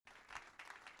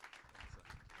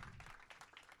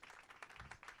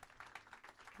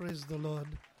Praise the Lord.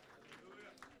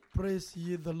 Praise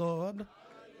ye the Lord.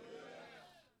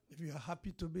 If you are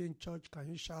happy to be in church, can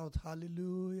you shout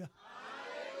hallelujah?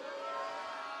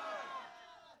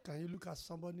 Can you look at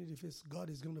somebody in the face?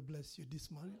 God is going to bless you this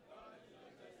morning.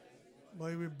 But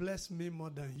he will bless me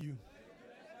more than you.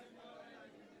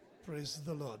 Praise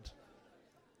the Lord.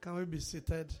 Can we be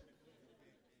seated?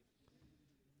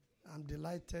 I'm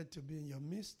delighted to be in your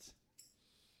midst.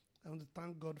 I want to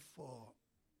thank God for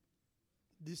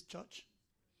this church,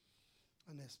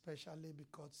 and especially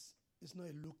because it's not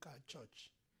a local church.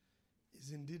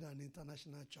 It's indeed an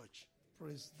international church.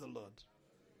 Praise the Lord.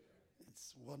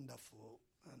 It's wonderful,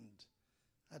 and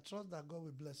I trust that God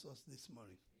will bless us this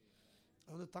morning.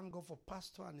 I want to thank God for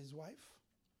Pastor and his wife.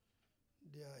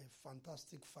 They are a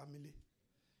fantastic family,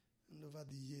 and over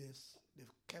the years,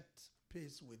 they've kept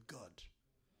pace with God.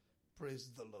 Praise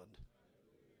the Lord.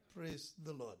 Praise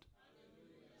the Lord.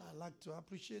 I'd like to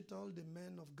appreciate all the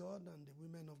men of God and the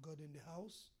women of God in the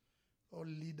house, all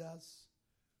leaders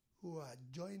who are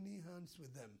joining hands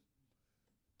with them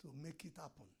to make it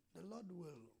happen. The Lord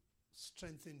will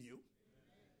strengthen you.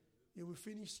 Amen. You will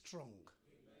finish strong.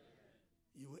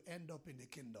 Amen. You will end up in the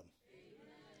kingdom.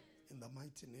 Amen. In the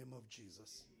mighty name of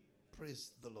Jesus. Amen.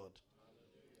 Praise the Lord.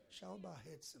 Hallelujah. Shall we bow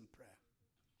our heads in prayer?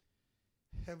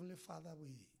 Heavenly Father,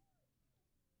 we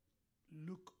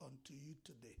look unto you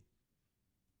today.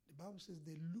 The Bible says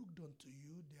they looked unto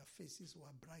you, their faces were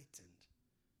brightened,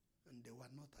 and they were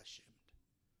not ashamed.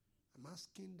 I'm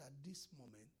asking that this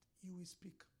moment you will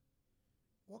speak.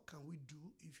 What can we do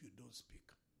if you don't speak?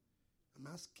 I'm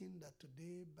asking that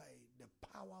today, by the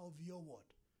power of your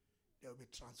word, there will be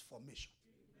transformation.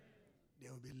 Amen.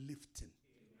 There will be lifting.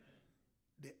 Amen.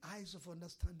 The eyes of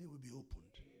understanding will be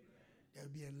opened. Amen. There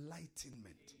will be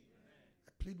enlightenment. Amen.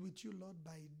 I plead with you, Lord,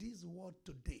 by this word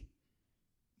today,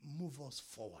 move us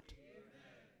forward. Amen.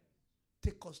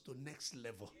 Take us to next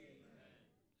level.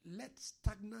 Amen. Let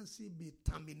stagnancy be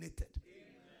terminated. Amen.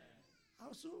 I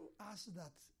also ask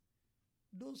that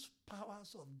those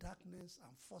powers of darkness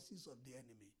and forces of the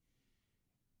enemy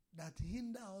that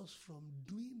hinder us from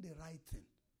doing the right thing,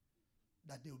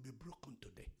 that they will be broken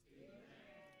today. Amen.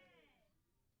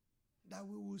 That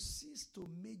we will cease to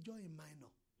major in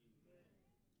minor.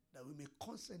 That we may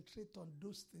concentrate on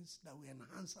those things that will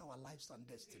enhance our lives and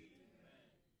destiny.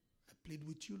 Amen. I plead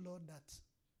with you, Lord, that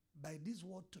by this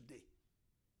word today,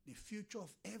 the future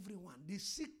of everyone, the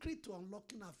secret to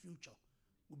unlocking our future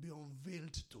will be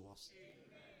unveiled to us.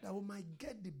 Amen. That we might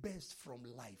get the best from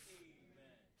life.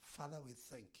 Amen. Father, we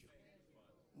thank you.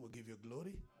 We'll give you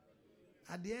glory.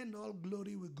 Hallelujah. At the end, all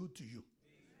glory will go to you.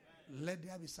 Amen. Let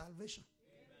there be salvation.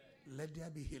 Amen. Let there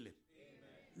be healing.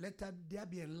 Amen. Let there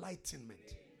be enlightenment.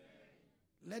 Amen.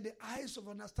 Let the eyes of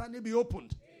understanding be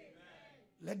opened.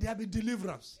 Amen. Let there be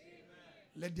deliverance. Amen.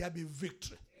 Let there be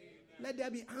victory. Amen. Let there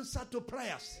be answer to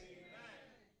prayers. Amen.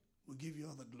 We give you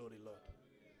all the glory, Lord.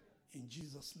 In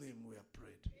Jesus' name we have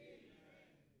prayed. Amen.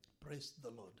 Praise the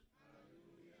Lord.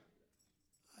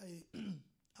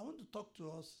 I want to talk to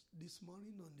us this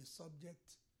morning on the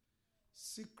subject,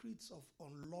 secrets of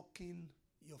unlocking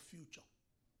your future.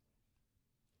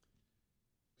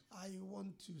 I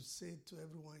want to say to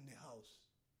everyone in the house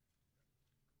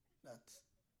that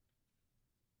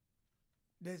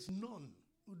there's none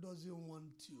who doesn't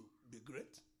want to be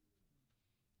great.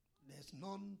 There's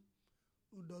none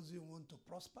who doesn't want to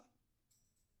prosper.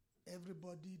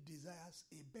 Everybody desires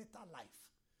a better life.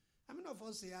 How many of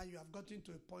us here, you have gotten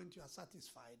to a point you are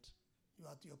satisfied, you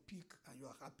are at your peak and you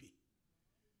are happy?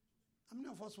 How many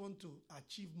of us want to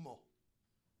achieve more?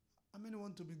 How many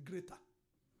want to be greater?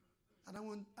 And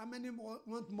how many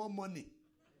want more money?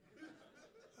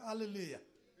 Hallelujah.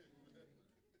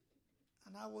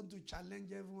 And I want to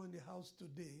challenge everyone in the house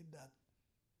today that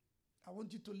I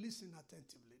want you to listen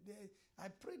attentively. I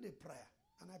prayed a prayer,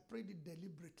 and I prayed it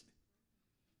deliberately.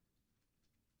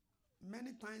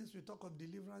 Many times we talk of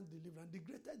deliverance. The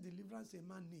greatest deliverance a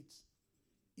man needs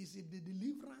is if the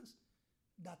deliverance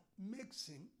that makes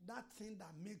him, that thing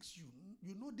that makes you,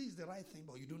 you know this is the right thing,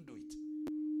 but you don't do it.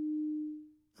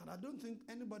 And I don't think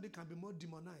anybody can be more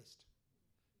demonized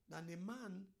than a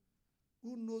man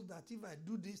who knows that if I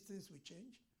do these things will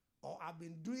change, or I've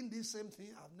been doing this same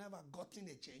thing, I've never gotten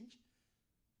a change,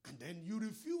 and then you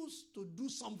refuse to do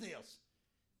something else.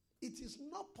 It is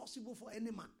not possible for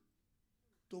any man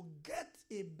to get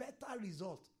a better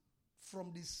result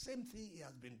from the same thing he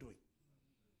has been doing.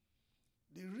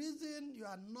 The reason you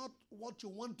are not what you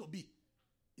want to be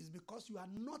is because you are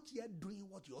not yet doing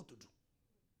what you ought to do.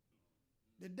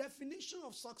 The definition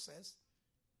of success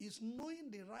is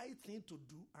knowing the right thing to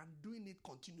do and doing it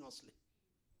continuously.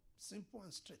 Simple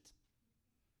and straight.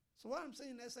 So what I'm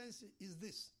saying in essence is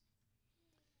this.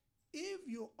 If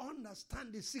you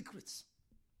understand the secrets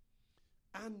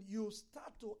and you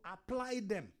start to apply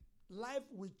them, life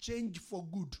will change for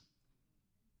good.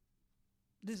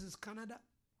 This is Canada.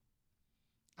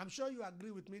 I'm sure you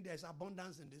agree with me, there's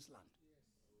abundance in this land.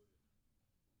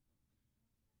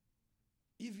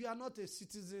 If you are not a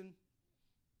citizen,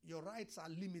 your rights are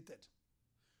limited.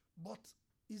 But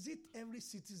is it every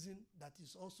citizen that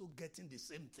is also getting the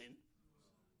same thing?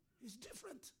 It's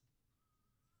different.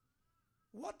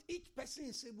 What each person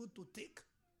is able to take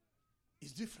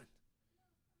is different.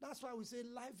 That's why we say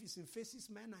life is in phases,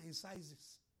 men are in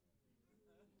sizes.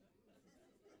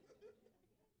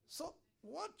 So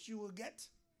what you will get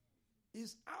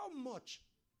is how much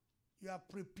you are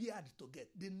prepared to get.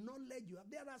 The knowledge you have.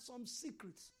 There are some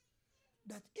secrets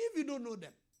that if you don't know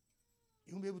them,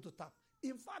 you won't be able to tap.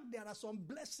 In fact, there are some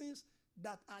blessings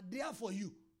that are there for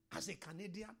you as a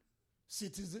Canadian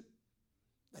citizen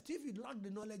that if you lack the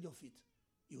knowledge of it,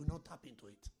 you will not tap into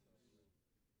it.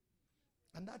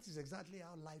 And that is exactly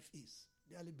how life is,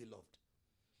 dearly beloved.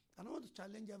 And I want to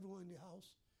challenge everyone in the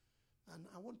house, and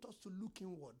I want us to look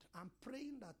inward. I'm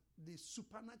praying that the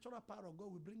supernatural power of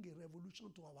God will bring a revolution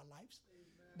to our lives,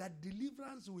 that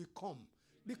deliverance will come.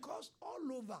 Because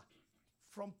all over,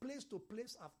 from place to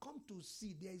place, I've come to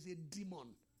see there is a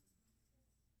demon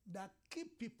that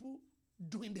keep people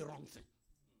doing the wrong thing,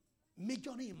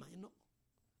 majoring in minor,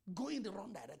 going the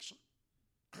wrong direction,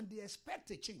 and they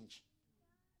expect a change.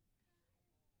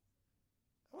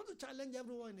 I want to challenge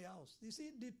everyone in the house. You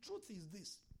see, the truth is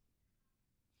this.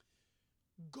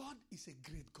 God is a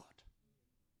great God.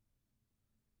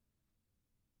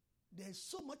 There is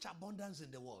so much abundance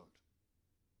in the world.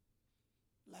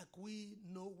 Like we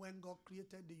know when God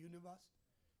created the universe,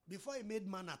 before he made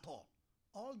man at all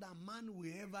that man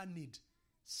will ever need,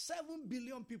 7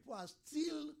 billion people are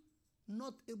still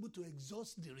not able to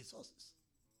exhaust the resources.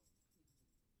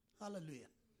 Hallelujah.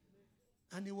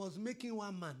 And he was making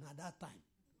one man at that time.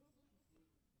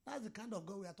 That's the kind of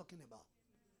God we are talking about.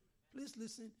 Please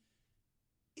listen.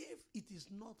 If it is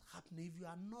not happening, if you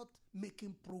are not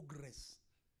making progress,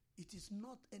 it is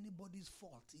not anybody's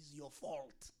fault. It's your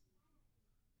fault.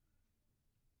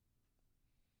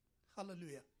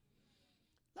 Hallelujah.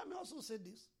 Let me also say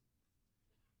this.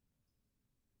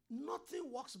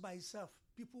 Nothing works by itself.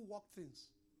 People work things.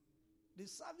 The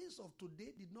service of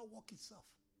today did not work itself.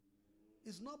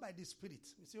 It's not by the Spirit.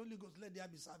 We say, Holy Ghost, let there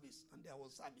be service. And there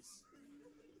was service.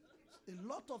 A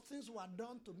lot of things were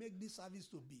done to make this service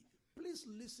to be. Please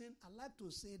listen. I like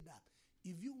to say that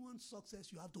if you want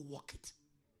success, you have to work it.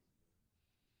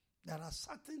 There are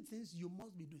certain things you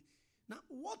must be doing. Now,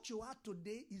 what you are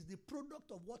today is the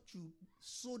product of what you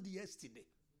sowed yesterday.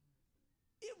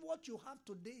 If what you have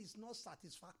today is not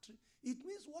satisfactory, it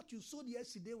means what you sowed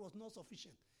yesterday was not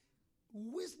sufficient.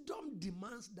 Wisdom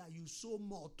demands that you sow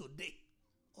more today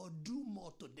or do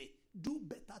more today. Do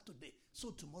better today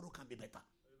so tomorrow can be better.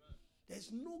 Amen.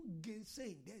 There's no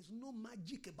gainsaying. There's no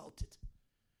magic about it.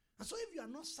 And so if you are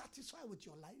not satisfied with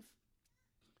your life,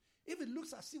 if it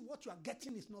looks as if what you are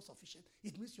getting is not sufficient,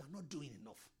 it means you are not doing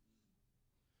enough.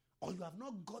 Or you have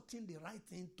not gotten the right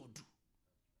thing to do.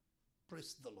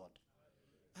 Praise the Lord.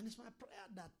 And it's my prayer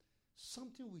that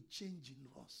something will change in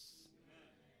us.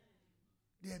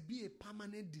 There be a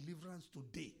permanent deliverance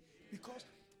today. Because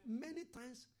many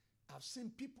times I've seen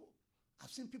people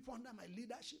under my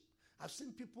leadership. I've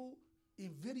seen people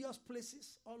in various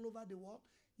places all over the world.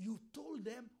 You told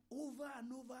them over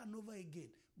and over and over again.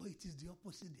 But it is the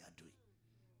opposite they are doing.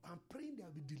 I'm praying there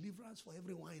will be deliverance for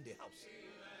everyone in the house.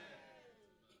 Amen.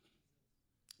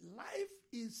 Life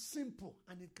is simple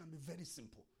and it can be very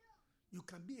simple. You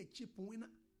can be a cheap winner.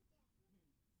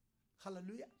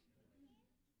 Hallelujah.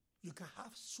 You can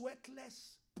have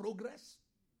sweatless progress,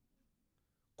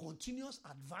 continuous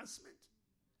advancement.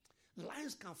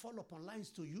 Lines can fall upon lines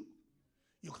to you.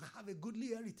 You can have a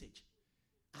goodly heritage.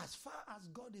 As far as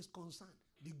God is concerned,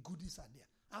 the goodies are there.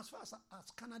 As far as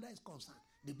Canada is concerned,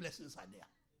 the blessings are there.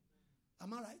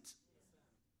 Am I right?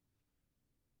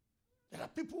 There are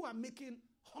people who are making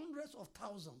hundreds of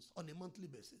thousands on a monthly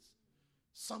basis.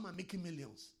 Some are making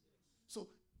millions. So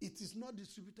it is not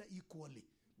distributed equally,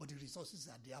 but the resources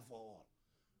are there for all.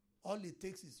 All it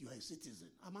takes is you are a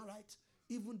citizen. Am I right?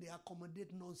 Even they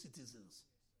accommodate non-citizens.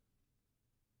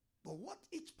 But what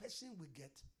each person will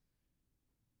get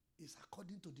is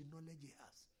according to the knowledge he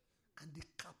has and the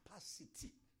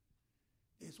capacity.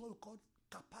 It's what we call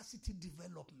capacity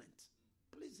development.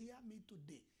 Please hear me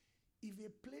today. If a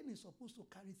plane is supposed to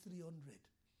carry 300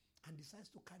 and decides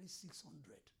to carry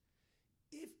 600,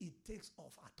 if it takes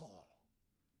off at all,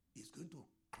 it's going to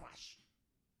crash.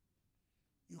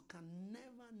 You can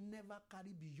never never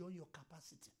carry beyond your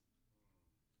capacity.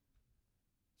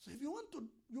 So if you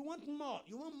want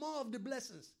more of the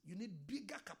blessings, you need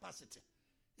bigger capacity.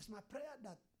 It's my prayer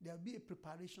that there will be a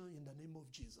preparation in the name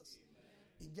of Jesus.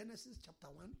 Amen. In Genesis chapter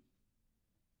 1,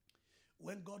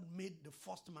 when God made the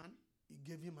first man, he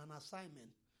gave him an assignment,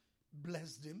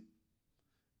 blessed him,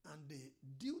 and the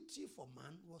duty for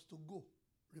man was to go,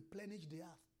 replenish the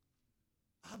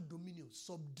earth, have dominion,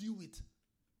 subdue it.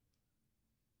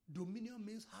 Dominion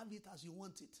means have it as you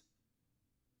want it.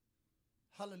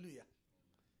 Hallelujah.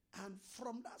 And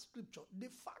from that scripture, the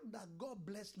fact that God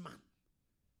blessed man,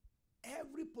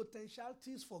 every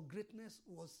potentialities for greatness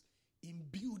was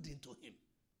imbued into him.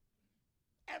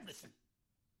 Everything.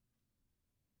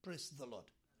 Praise the Lord.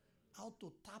 How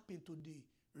to tap into the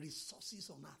resources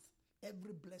on earth.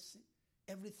 Every blessing,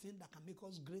 everything that can make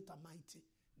us great and mighty,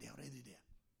 they're already there.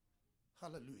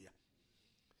 Hallelujah.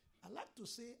 I like to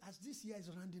say, as this year is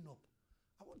rounding up,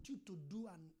 I want you to do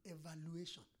an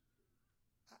evaluation.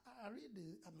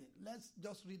 Let's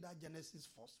just read that Genesis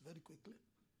first, very quickly.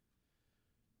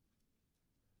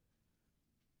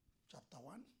 Chapter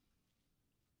 1,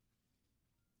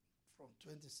 from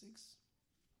 26.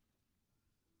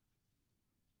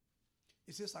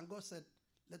 It says, and God said,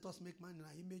 let us make man in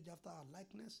our image after our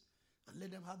likeness, and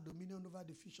let them have dominion over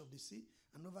the fish of the sea,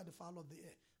 and over the fowl of the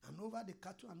air, and over the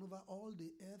cattle, and over all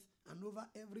the earth, and over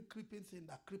every creeping thing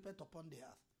that creepeth upon the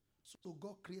earth. So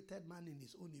God created man in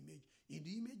his own image. In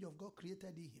the image of God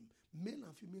created he him. Male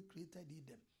and female created he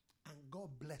them. And God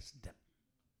blessed them.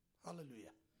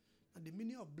 Hallelujah. And the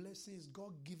meaning of blessing is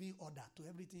God giving order to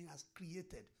everything he has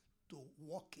created to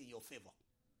work in your favor.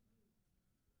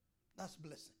 That's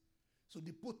blessing. So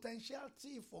the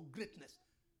potentiality for greatness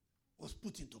was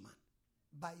put into man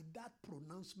by that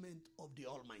pronouncement of the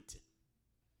Almighty.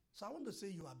 So I want to say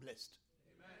you are blessed.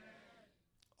 Amen.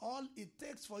 All it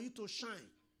takes for you to shine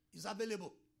is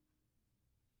available.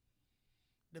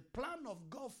 The plan of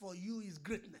God for you is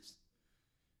greatness.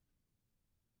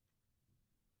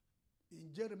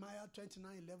 In Jeremiah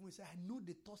 29:11, we say, I know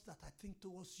the thoughts that I think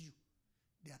towards you.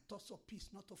 They are thoughts of peace,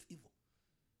 not of evil.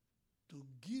 To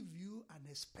give you an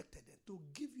expected end, to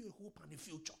give you a hope and a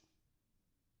future.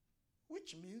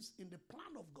 Which means in the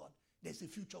plan of God, there's a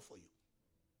future for you.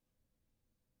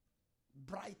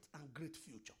 Bright and great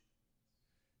future.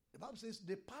 The Bible says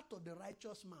the path of the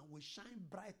righteous man will shine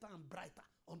brighter and brighter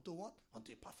unto what?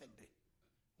 Unto a perfect day.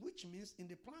 Which means in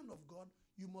the plan of God,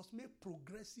 you must make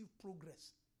progressive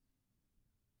progress.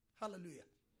 Hallelujah.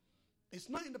 It's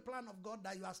not in the plan of God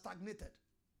that you are stagnated.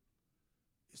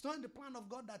 It's not in the plan of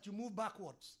God that you move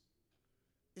backwards.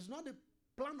 It's not the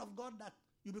plan of God that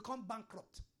you become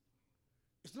bankrupt.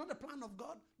 It's not the plan of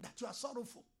God that you are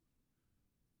sorrowful.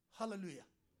 Hallelujah.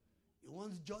 He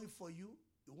wants joy for you.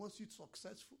 He wants you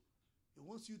successful. He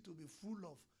wants you to be full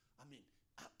of,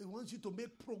 he wants you to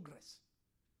make progress.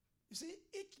 You see,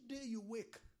 each day you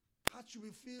wake, how should we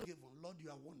feel given? Lord, you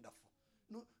are wonderful.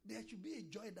 No, there should be a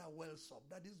joy that wells up,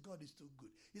 that this God is too good.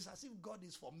 It's as if God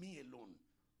is for me alone.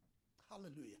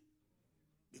 Hallelujah.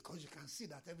 Because you can see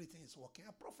that everything is working.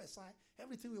 I prophesy,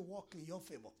 everything will work in your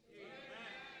favor. Amen.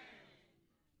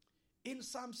 In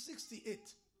Psalm 68,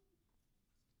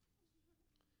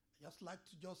 I just like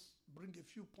to bring a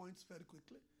few points very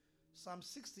quickly. Psalm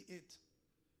 68,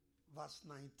 verse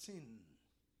 19.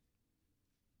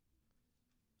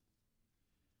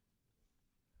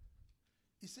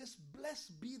 It says,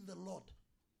 blessed be the Lord,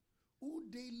 who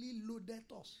daily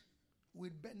loadeth us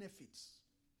with benefits,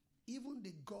 even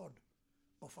the God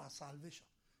of our salvation.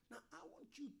 Now, I want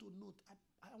you to note,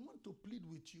 I want to plead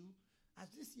with you as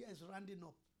this year is rounding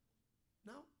up.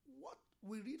 Now, what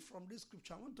we read from this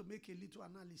scripture, I want to make a little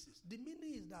analysis. The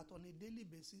meaning is that on a daily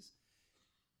basis,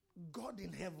 God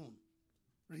in heaven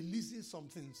releases some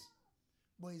things.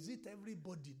 But is it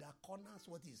everybody that corners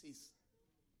what is his?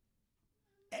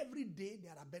 Every day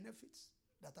there are benefits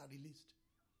that are released.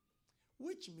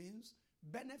 Which means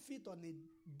benefit on a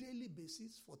daily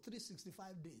basis for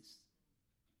 365 days.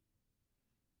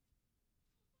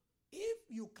 If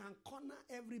you can corner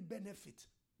every benefit,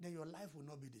 then your life will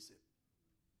not be the same.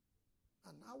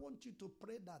 And I want you to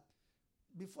pray that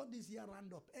before this year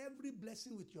round up, every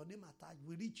blessing with your name attached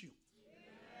will reach you.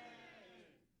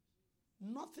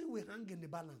 Amen. Nothing will hang in the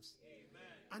balance.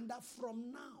 Amen. And that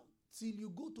from now till you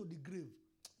go to the grave,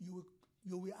 you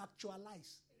will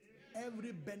actualize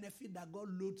every benefit that God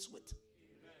loads with.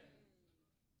 Amen.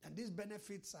 And these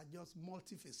benefits are just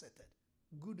multifaceted.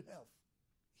 Good health,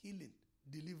 healing,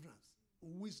 deliverance,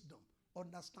 wisdom,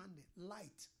 understanding,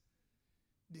 light.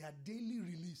 They are daily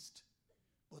released.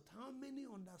 But how many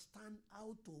understand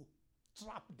how to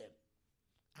trap them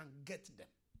and get them?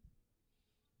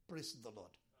 Praise the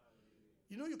Lord.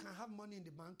 You know you can have money in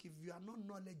the bank. If you are not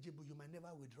knowledgeable, you might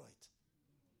never withdraw it.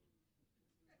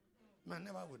 Might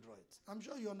never withdraw it. I'm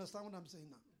sure you understand what I'm saying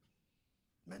now.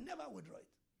 Might never withdraw it.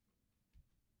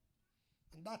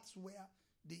 And that's where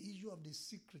the issue of the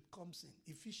secret comes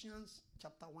in. Ephesians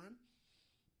chapter 1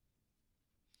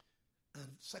 and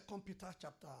 2 Peter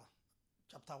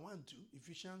chapter 1 too.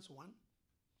 Ephesians 1.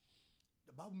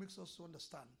 The Bible makes us to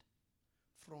understand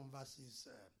from verses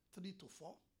 3 to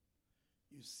 4.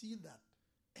 You see that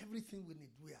everything we need,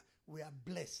 we are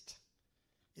blessed.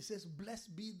 It says,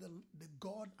 blessed be the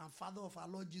God and Father of our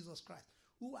Lord Jesus Christ,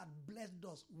 who had blessed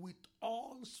us with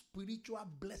all spiritual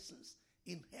blessings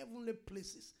in heavenly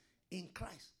places in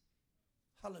Christ.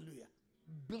 Hallelujah.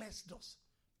 Blessed us.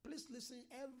 Please listen,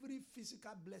 every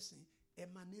physical blessing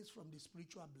emanates from the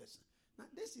spiritual blessing. Now,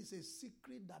 this is a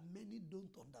secret that many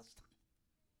don't understand.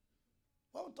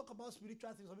 When we talk about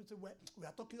spiritual things, some people say, well, we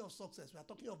are talking of success, we are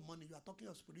talking of money, we are talking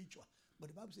of spiritual. But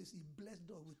the Bible says he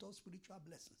blessed us with all spiritual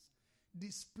blessings. The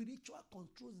spiritual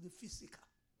controls the physical.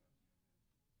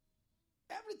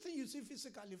 Everything you see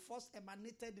physically first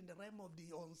emanated in the realm of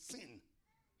the unseen.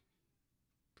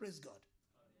 Praise God.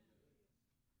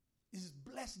 He's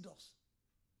blessed us.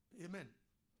 Amen.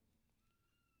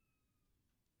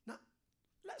 Now,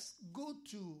 let's go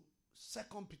to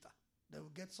 2 Peter. Then we'll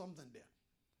get something there.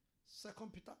 2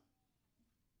 Peter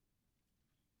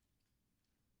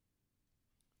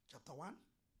chapter 1.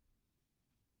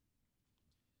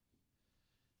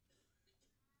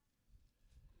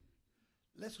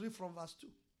 Let's read from verse 2.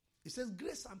 It says,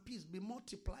 grace and peace be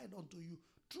multiplied unto you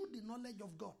through the knowledge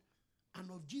of God and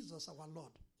of Jesus our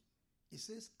Lord. It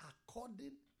says,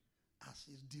 according as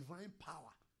his divine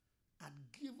power had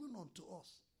given unto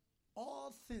us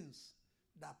all things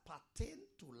that pertain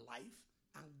to life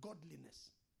and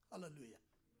godliness. Hallelujah.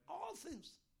 All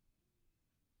things.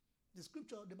 The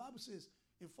scripture, the Bible says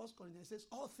in 1 Corinthians, it says,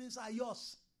 all things are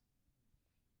yours.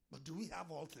 But do we have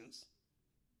all things?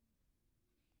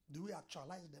 Do we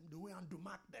actualize them? Do we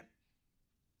undermark them?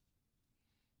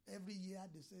 Every year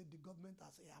they say the government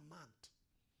has earmarked.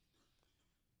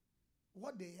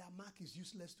 What they earmark is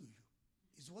useless to you.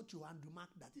 It's what you undermark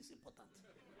that is important.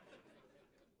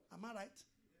 Am I right?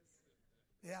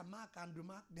 Yes. Earmark and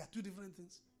undermark, they are two different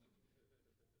things.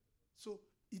 So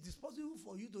it is possible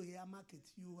for you to earmark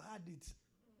it. You had it,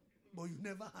 but you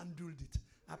never handled it.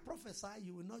 I prophesy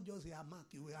you will not just earmark,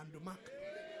 you will undermark.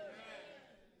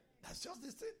 That's just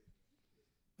the thing.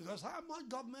 Because how much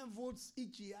government votes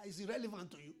each year is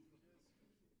irrelevant to you.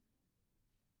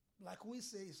 Like we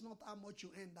say, it's not how much you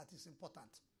earn that is important.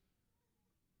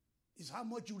 It's how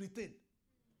much you retain.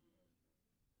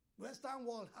 Western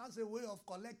world has a way of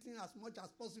collecting as much as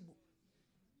possible.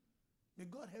 May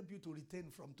God help you to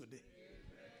retain from today.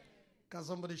 Amen. Can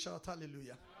somebody shout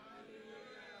hallelujah? Hallelujah.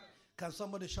 Can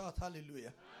somebody shout hallelujah?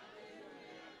 Hallelujah.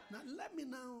 Now let me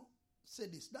now say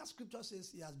this. That scripture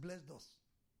says he has blessed us.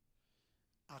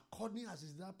 According as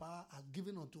his power has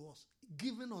given unto us.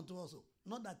 Given unto us.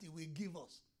 Not that he will give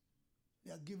us.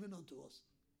 They are given unto us.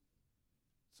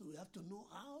 So we have to know,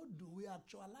 how do we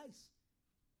actualize?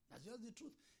 That's just the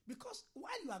truth. Because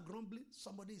while you are grumbling,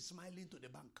 somebody is smiling to the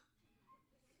bank.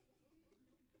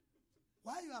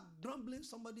 While you are grumbling,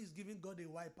 somebody is giving God a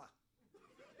wiper.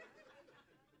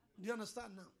 Do you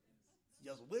understand now? He's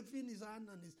just waving his hand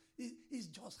and he's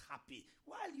just happy.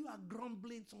 While you are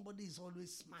grumbling, somebody is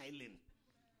always smiling.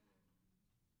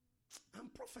 I'm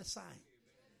prophesying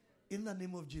in the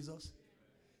name of Jesus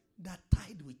that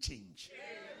tide will change.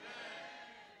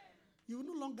 You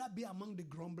will no longer be among the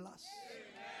grumblers.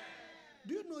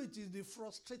 Do you know it is the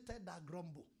frustrated that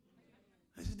grumble?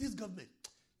 I say, this government,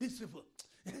 these people,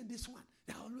 and this one,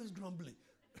 they are always grumbling.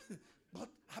 But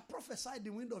I prophesy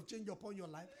the wind of change upon your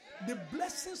life. The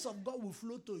blessings of God will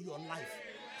flow to your life.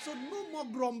 So no more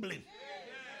grumbling.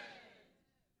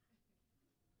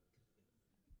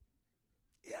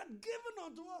 He had given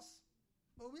unto us.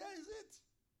 But where is it?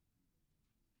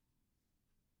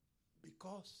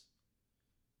 Because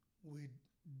we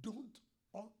don't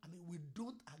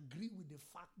agree with the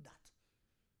fact that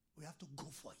we have to go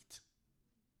for it.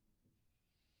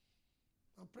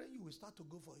 I'm praying you will start to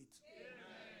go for it. Amen.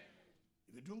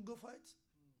 If you don't go for it,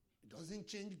 it doesn't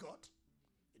change God.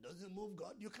 It doesn't move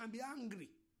God. You can be angry.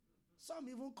 Some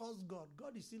even curse God.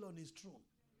 God is still on his throne.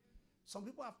 Some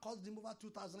people have cursed him over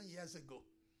 2,000 years ago.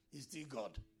 He's still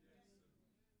God.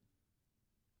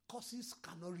 Curses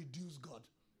cannot reduce God.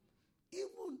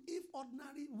 Even if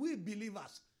ordinary, we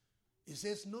believers, it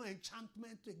says no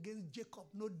enchantment against Jacob,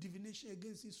 no divination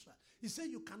against Israel. He said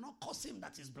you cannot curse him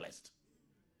that is blessed.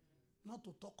 Not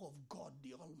to talk of God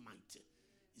the Almighty.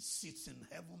 He sits in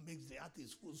heaven, makes the earth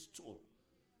his footstool.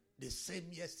 The same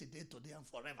yesterday, today, and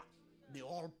forever. The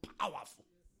all-powerful.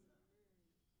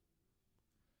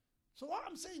 So what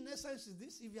I'm saying in essence is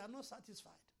this: if you are not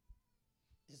satisfied,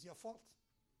 it's your fault.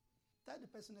 Tell the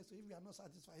person next to you, if you are not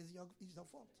satisfied, it's your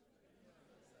fault.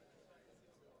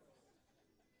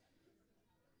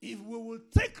 If we will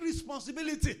take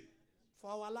responsibility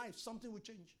for our life, something will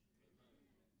change.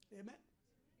 Amen.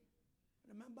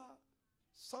 Remember,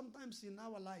 sometimes in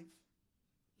our life,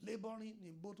 laboring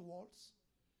in both worlds,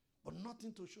 but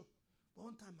nothing to show. But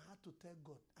one time I had to tell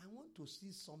God, I want to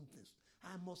see something.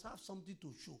 I must have something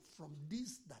to show from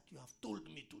this that you have told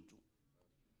me to do.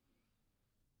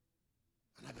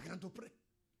 And I began to pray.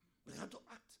 Began to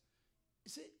act. You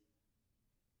see,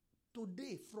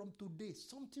 from today,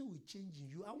 something will change in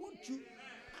you. I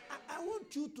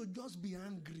want you to just be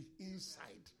angry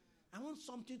inside. I want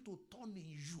something to turn in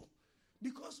you.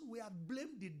 Because we have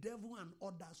blamed the devil and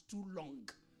others too long.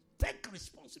 Take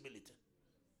responsibility.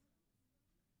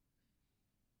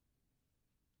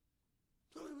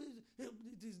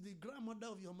 It is the grandmother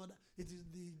of your mother. It is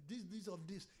the this of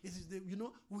this. It is the,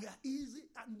 we are easy.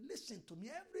 And listen to me.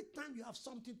 Every time you have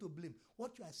something to blame,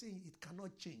 what you are saying, it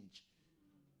cannot change.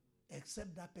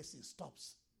 Except that person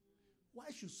stops. Why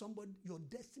should your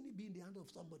destiny be in the hand of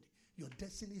somebody? Your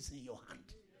destiny is in your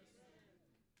hand.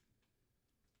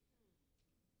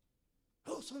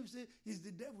 Oh, so you say, it's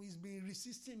the devil. He's been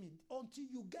resisting me. Until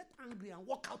you get angry and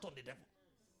walk out on the devil.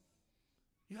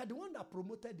 You are the one that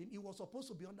promoted him. He was supposed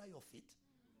to be under your feet.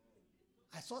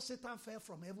 I saw Satan fell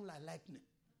from heaven like lightning.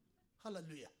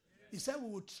 Hallelujah. He said we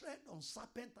will tread on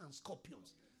serpents and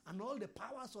scorpions and all the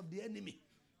powers of the enemy.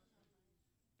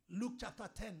 Luke chapter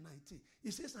 10:19.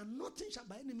 He says, and nothing shall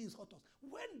by any means hurt us.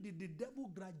 When did the devil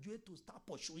graduate to start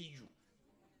pursuing you?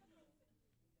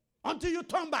 Until you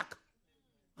turn back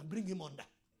and bring him under.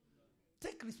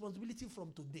 Take responsibility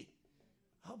from today.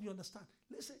 I hope you understand.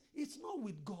 Listen, it's not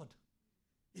with God.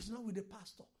 It's not with the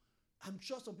pastor. I'm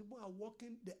sure some people are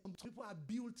working, some people are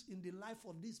built in the life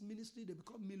of this ministry, they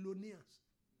become millionaires.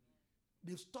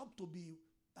 They've stopped to be,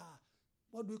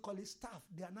 staff.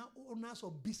 They are now owners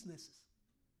of businesses.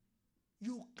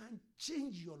 You can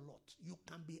change your lot. You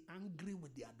can be angry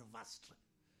with the adversary.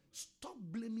 Stop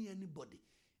blaming anybody.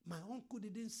 My uncle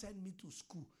didn't send me to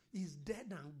school. He's dead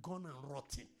and gone and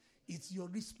rotten. It's your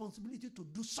responsibility to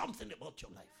do something about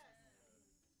your life.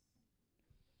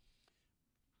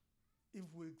 If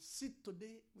we sit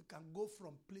today, we can go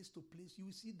from place to place. You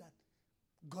will see that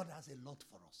God has a lot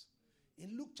for us.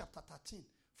 In Luke chapter 13,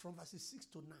 from verses 6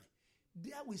 to 9,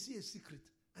 there we see a secret.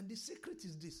 And the secret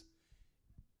is this.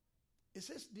 It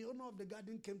says the owner of the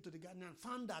garden came to the garden and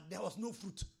found that there was no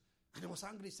fruit. And he was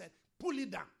angry. He said, pull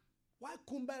it down. Why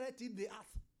cumbereth it the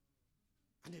earth?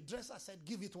 And the dresser said,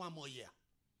 give it 1 more year.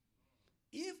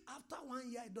 If after 1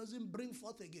 year it doesn't bring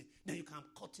forth again, then you can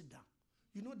cut it down.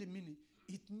 You know the meaning?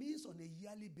 It means on a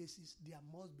yearly basis, there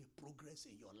must be progress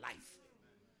in your life.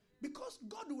 Because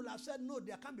God will have said, no,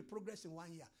 there can't be progress in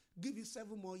 1 year. Give it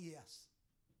 7 more years.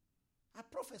 I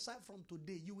prophesy from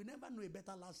today, you will never know a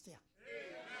better last year.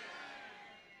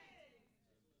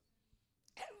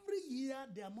 Every year,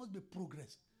 there must be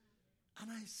progress.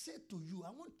 And I said to you,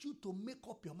 I want you to make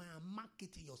up your mind and mark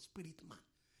it in your spirit, man.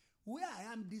 Where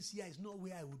I am this year is not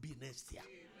where I will be next year.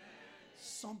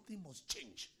 Something must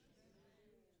change.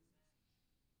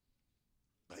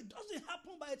 But it doesn't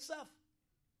happen by itself.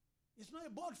 It's not a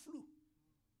bird flu.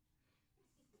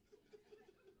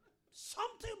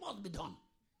 Something must be done.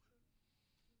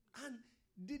 And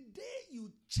the day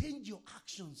you change your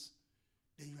actions,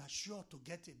 then you are sure to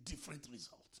get a different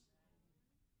result.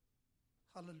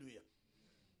 Hallelujah.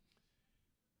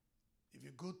 If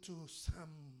you go to Psalm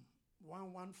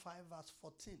 115 verse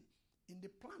 14, in the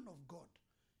plan of God,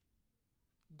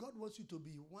 God wants you to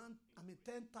be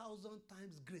 10,000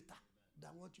 times greater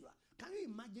than what you are. Can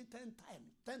you imagine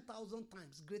 10,000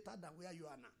 times greater than where you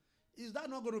are now? Is that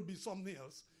not going to be something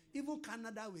else? Even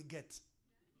Canada will get.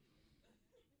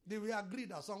 They will agree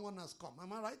that someone has come.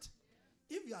 Am I right?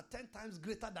 If you are 10 times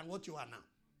greater than what you are now,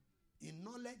 in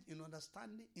knowledge, in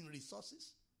understanding, in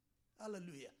resources,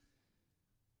 hallelujah.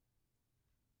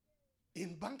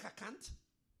 In bank account,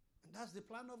 and that's the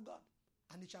plan of God.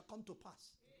 And it shall come to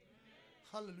pass.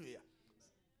 Amen. Hallelujah.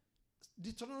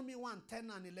 Deuteronomy 1,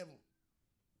 10 and 11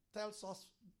 tells us,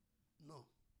 no,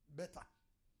 better.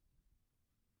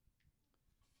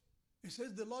 It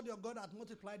says, the Lord your God hath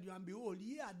multiplied you, and behold,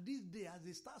 ye are this day as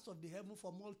the stars of the heaven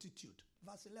for multitude.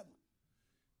 Verse 11.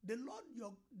 The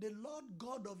Lord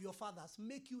God of your fathers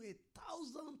make you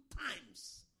 1,000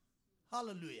 times.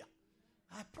 Hallelujah.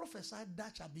 I prophesy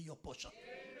that shall be your portion.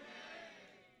 Amen.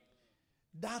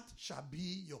 That shall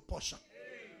be your portion.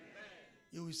 Amen.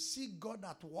 You will see God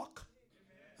at work,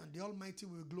 and the Almighty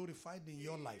will be glorified in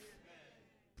your life.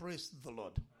 Praise the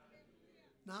Lord.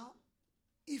 Now,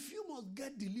 if you must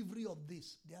get delivery of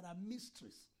this, there are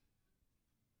mysteries.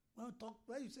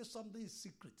 When you say something is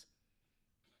secret,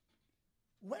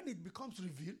 when it becomes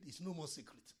revealed, it's no more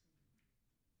secret.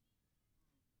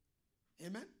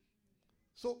 Amen?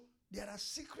 So, there are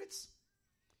secrets,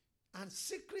 and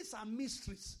secrets are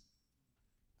mysteries.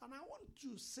 And I want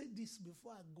to say this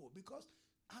before I go, because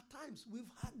at times we've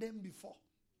had them before.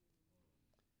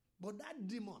 But that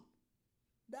demon,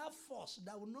 that force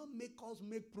that will not make us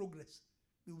make progress,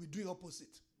 we will do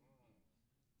opposite.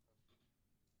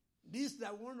 This that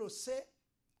I want to say,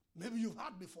 maybe you've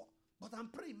had before. But I'm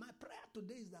praying, my prayer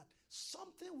today is that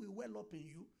something will well up in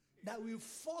you that will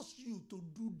force you to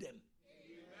do them.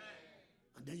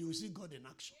 Amen. And then you will see God in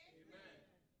action. Amen.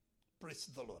 Praise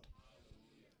the Lord.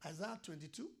 Isaiah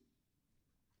 22.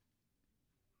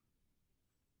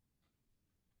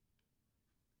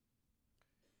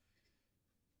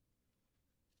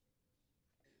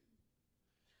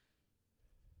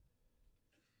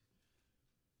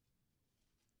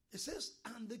 It says,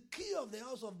 and the key of the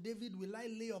house of David will I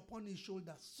lay upon his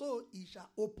shoulders, so he shall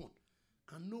open,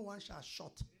 and no one shall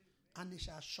shut, and he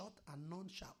shall shut, and none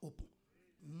shall open.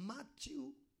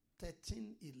 Matthew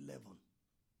 13:11.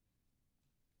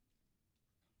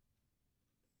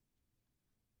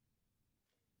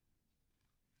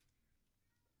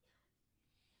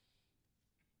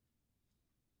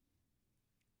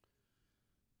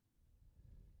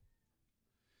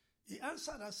 He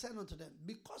answered and said unto them,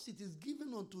 because it is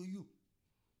given unto you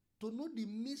to know the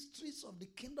mysteries of the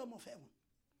kingdom of heaven,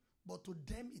 but to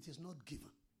them it is not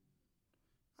given.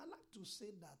 I like to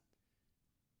say that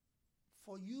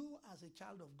for you as a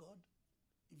child of God,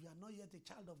 if you are not yet a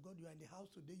child of God, you are in the house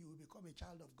today, you will become a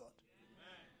child of God.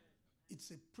 Amen.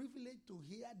 It's a privilege to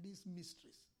hear these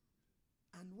mysteries.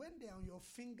 And when they are on your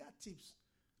fingertips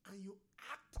and you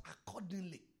act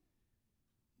accordingly,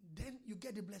 then you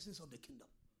get the blessings of the kingdom.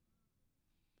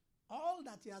 All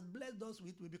that he has blessed us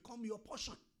with will become your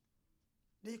portion.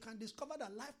 Then you can discover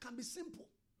that life can be simple.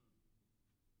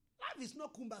 Life is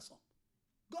not cumbersome.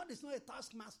 God is not a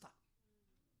taskmaster.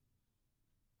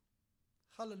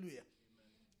 Hallelujah.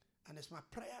 Amen. And it's my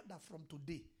prayer that from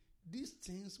today, these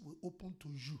things will open to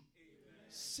you. Amen.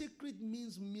 Secret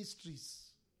means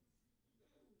mysteries.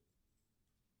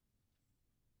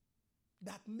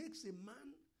 That makes a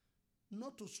man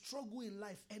not to struggle in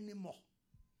life anymore.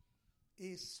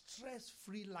 A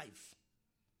stress-free life.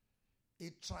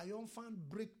 A triumphant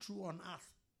breakthrough on earth.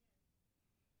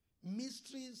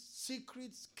 Mysteries,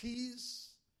 secrets, keys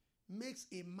makes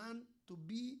a man to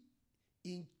be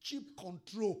in cheap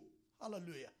control,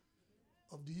 hallelujah,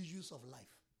 of the issues of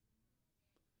life.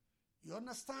 You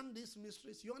understand these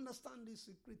mysteries, you understand these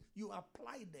secrets, you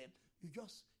apply them,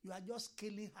 you are just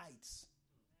scaling heights.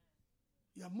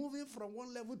 You are moving from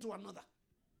one level to another.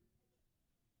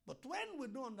 But when we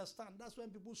don't understand, that's when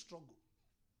people struggle.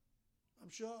 I'm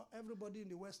sure everybody in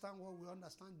the Western world will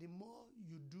understand, the more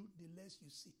you do, the less you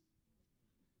see.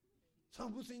 Some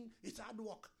people think it's hard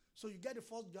work. So you get the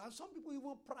first job. And some people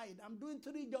even pride. I'm doing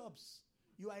 3 jobs.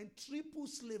 You are in triple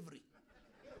slavery.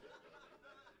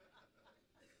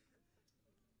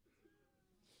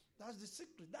 That's the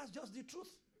secret. That's just the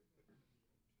truth.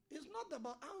 It's not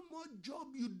about how much job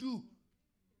you do.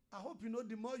 I hope you know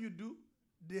the more you do,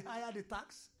 the higher the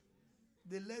tax,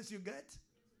 the less you get.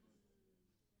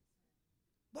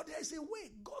 But there is a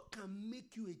way God can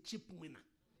make you a cheap winner.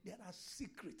 There are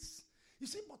secrets. You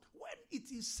see, but when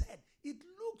it is said, it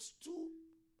looks too,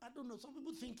 I don't know, some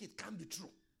people think it can be true.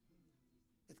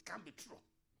 It can be true.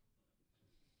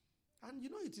 And you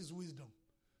know it is wisdom.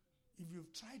 If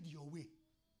you've tried your way,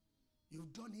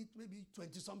 you've done it maybe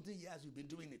 20-something years, you've been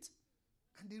doing it,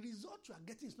 and the result you are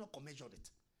getting is not commensurate.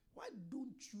 Why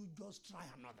don't you just try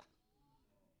another?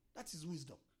 That is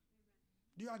wisdom.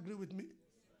 Do you agree with me?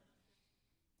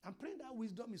 I'm praying that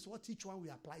wisdom is what each one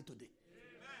will apply today.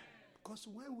 Because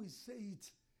when we say it,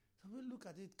 so we look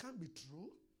at it, it can't be true.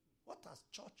 What has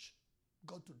church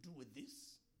got to do with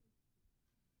this?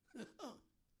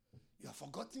 You have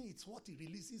forgotten it's what he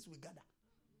releases, we gather.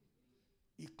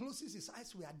 He closes his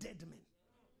eyes, we are dead men.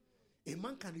 A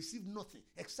man can receive nothing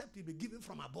except he be given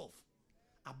from above.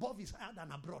 Above is higher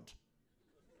than abroad.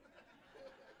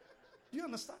 Do you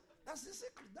understand? That's the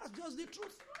secret. That's just the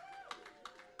truth.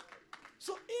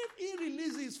 So if he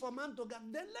releases for man to get,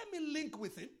 then let me link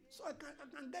with him so I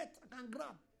can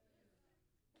grab.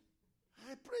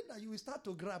 I pray that you will start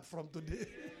to grab from today.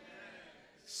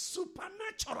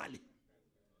 Supernaturally.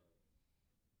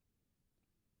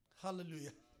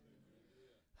 Hallelujah.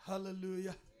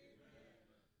 Hallelujah.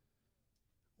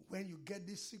 When you get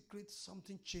this secret,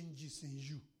 something changes in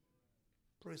you.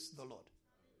 Praise the Lord.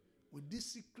 With this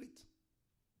secret,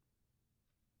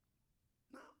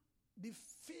 now the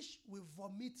fish will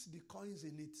vomit the coins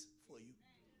in it for you.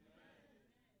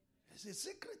 It's a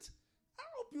secret. I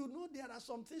hope you know there are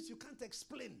some things you can't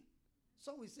explain.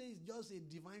 Some will say it's just a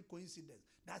divine coincidence.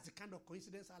 That's the kind of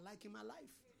coincidence I like in my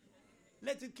life.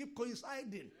 Let it keep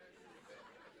coinciding.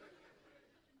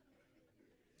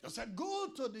 Just say, go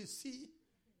to the sea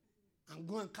and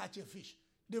go and catch a fish.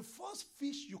 The first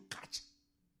fish you catch,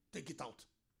 take it out.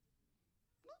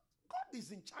 No, God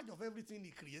is in charge of everything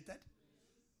he created.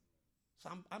 So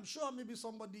I'm sure maybe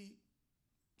some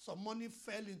money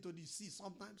fell into the sea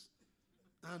sometimes,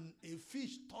 and a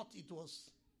fish thought it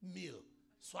was meal,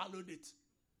 swallowed it.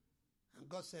 And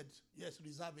God said, yes,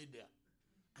 reserve it there.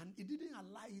 And he didn't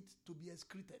allow it to be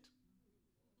excreted,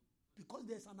 because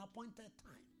there's an appointed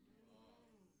time.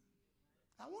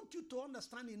 I want you to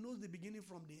understand he knows the beginning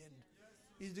from the end.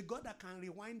 He's the God that can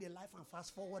rewind the life and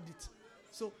fast forward it.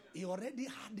 So he already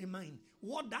had in mind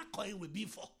what that coin will be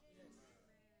for.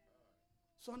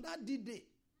 So on that day,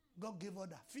 God gave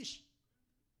order. Fish,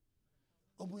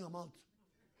 open your mouth.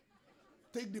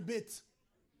 Take the bait.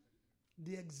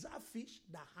 The exact fish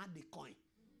that had the coin.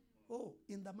 Oh,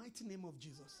 in the mighty name of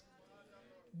Jesus.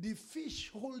 The fish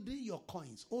holding your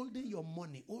coins, holding your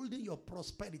money, holding your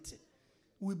prosperity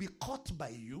will be caught by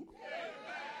you.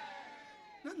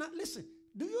 Now, listen.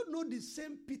 Do you know the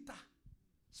same Peter,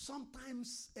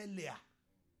 sometimes earlier,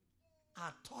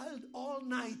 had toiled all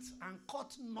night and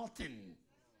caught nothing?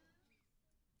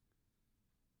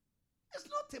 It's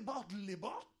not about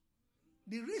labor.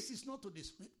 The race is not to the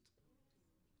swift,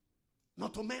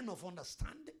 not to men of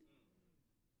understanding.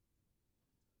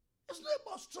 It's not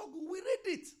about struggle. We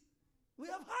read it. We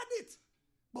have had it.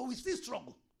 But we still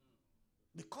struggle.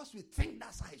 Because we think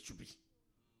that's how it should be.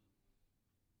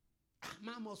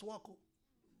 Man must walk.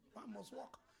 Man must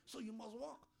walk. So you must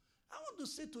walk. I want to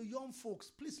say to young folks,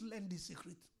 please learn this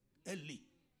secret early.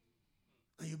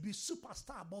 And you'll be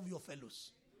superstar above your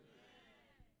fellows.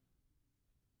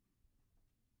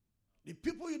 The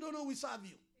people you don't know will serve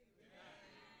you.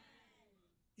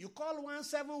 You call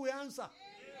 17, we answer.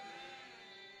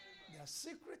 They are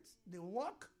secrets. They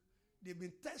work. They've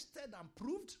been tested and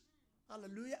proved.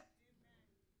 Hallelujah.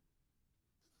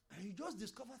 And you just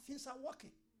discover things are working.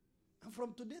 And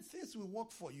from today, things will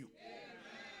work for you. Amen.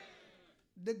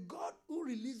 The God who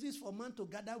releases for man to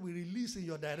gather will release in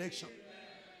your direction. Amen.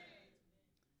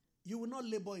 You will not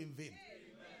labor in vain.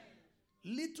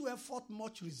 Amen. Little effort,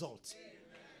 much result. Amen.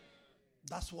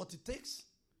 That's what it takes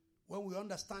when we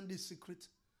understand this secret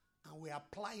and we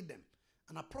apply them.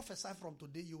 And I prophesy from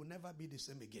today, you will never be the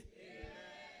same again. Amen.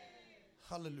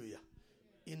 Hallelujah.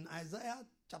 In Isaiah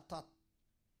chapter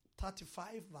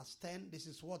 35 verse 10, this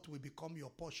is what will become your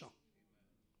portion.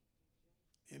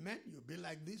 Amen. You'll be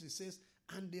like this. It says,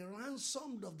 and the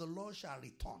ransomed of the Lord shall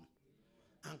return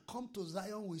and come to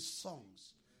Zion with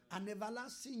songs and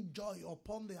everlasting joy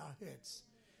upon their heads.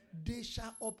 They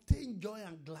shall obtain joy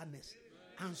and gladness,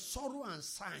 and sorrow and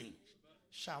sighing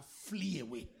shall flee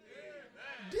away.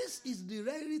 This is the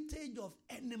heritage of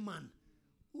any man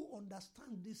who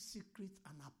understands this secret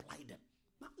and apply them.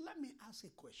 Now, let me ask a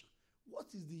question. What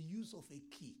is the use of a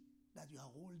key that you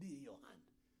are holding in your hand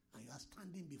and you are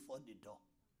standing before the door?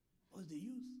 What's the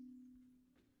use?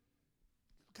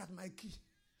 Look at my key.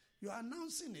 You are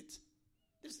announcing it.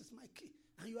 This is my key.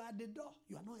 And you are at the door.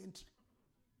 You are not entering.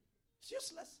 It's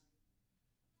useless.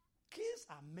 Keys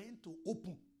are meant to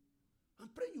open.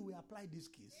 And pray you will apply these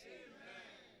keys. Amen.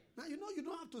 Now, you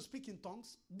don't have to speak in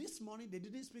tongues. This morning, they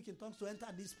didn't speak in tongues to enter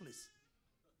this place.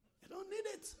 You don't need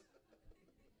it.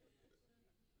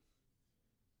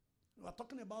 We are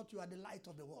talking about you are the light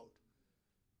of the world.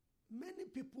 Many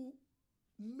people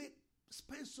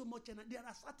spend so much energy. There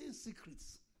are certain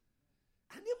secrets.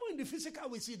 And even in the physical,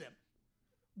 we see them.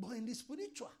 But in the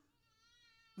spiritual,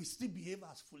 we still behave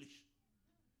as foolish.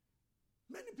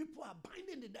 Many people are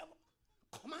binding the devil,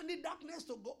 commanding darkness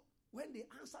to go, when the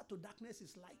answer to darkness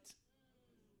is light.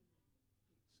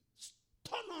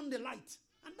 Turn on the light,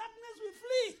 and darkness will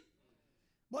flee.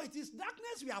 But it is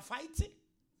darkness we are fighting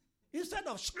instead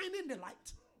of shining the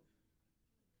light.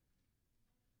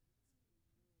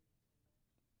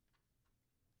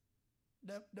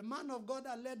 The man of God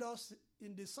that led us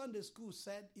in the Sunday school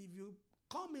said, if you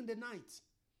come in the night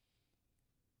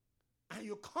and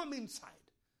you come inside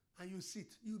and you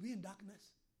sit, you'll be in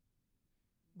darkness.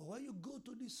 But when you go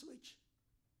to the switch,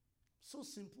 so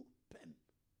simple, pen.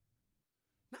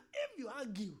 Now, if you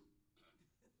argue,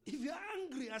 if you're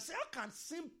angry and say, how can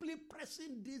simply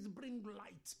pressing this bring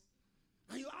light?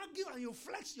 And you argue and you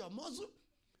flex your muscle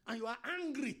and you are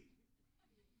angry.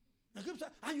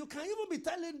 And you can even be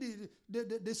telling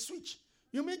the switch,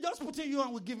 you mean just putting you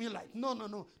on will give you light? No.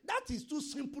 That is too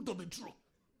simple to be true.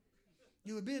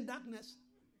 You will be in darkness.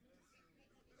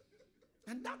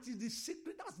 And that is the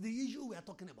secret. That's the issue we are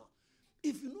talking about.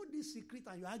 If you know this secret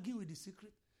and you argue with the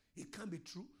secret, it can't be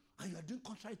true, and you are doing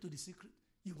contrary to the secret,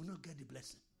 you will not get the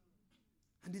blessing.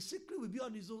 And the secret will be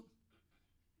on its own.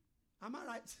 Am I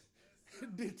right?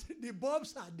 The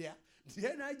bulbs are there.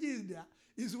 The energy is there.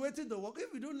 It's waiting to work.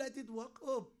 If you don't let it work,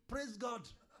 oh, praise God.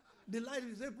 The light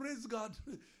will say, praise God.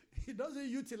 He doesn't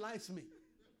utilize me.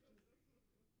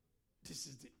 This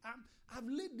is I've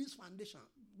laid this foundation.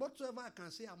 Whatsoever I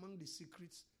can say among the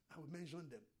secrets, I will mention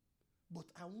them. But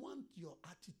I want your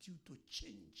attitude to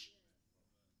change.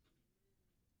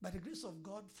 By the grace of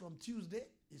God, from Tuesday,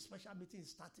 a special meeting is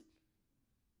starting.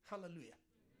 Hallelujah.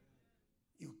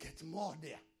 You get more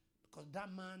there. Because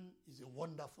that man is a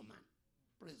wonderful man.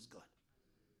 Praise God.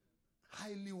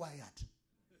 Highly wired.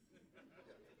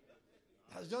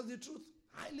 That's just the truth.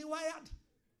 Highly wired.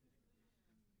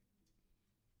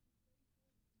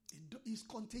 He's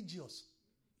contagious.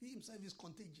 He himself is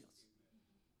contagious.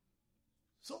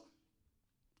 So,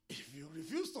 if you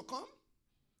refuse to come,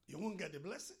 you won't get the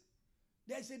blessing.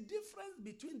 There's a difference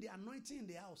between the anointing in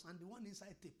the house and the one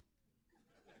inside tape.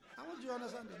 I want you to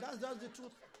understand that. That's just the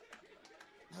truth.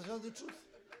 That's just the truth.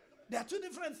 There are two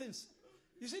different things.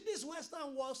 You see, this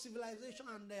Western world civilization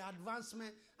and the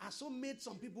advancement has so made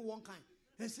some people one kind.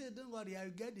 They say, don't worry, I'll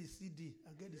get the CD.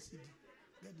 I'll get the CD.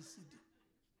 Get the CD.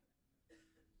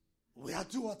 We are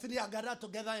 2 or 3 are gathered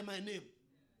together in my name.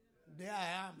 There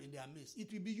I am in their midst.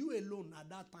 It will be you alone at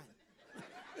that time.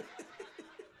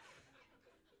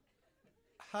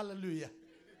 Hallelujah.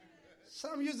 So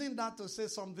I'm using that to say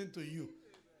something to you.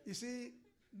 You see,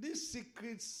 these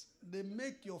secrets, they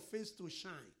make your face to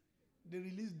shine. They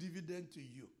release dividend to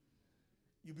you.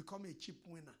 You become a cheap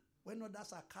winner. When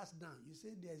others are cast down, you say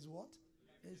there is what?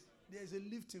 There is a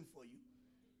lifting for you.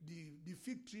 The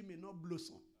fig tree may not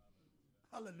blossom.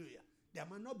 Hallelujah. There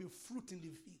might not be fruit in the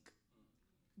fig.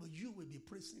 But you will be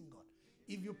praising God.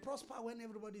 If you prosper when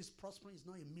everybody is prospering, it's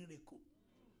not a miracle.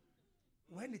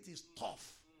 When it is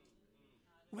tough,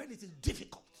 when it is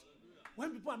difficult,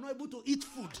 when people are not able to eat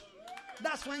food,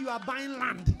 that's when you are buying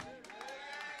land.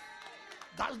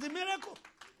 That's the miracle.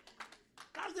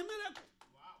 That's the miracle.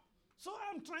 So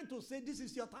I'm trying to say this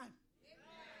is your time.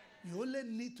 You only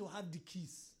need to have the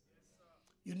keys.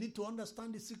 You need to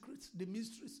understand the secrets, the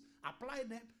mysteries, apply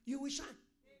them, you will shine.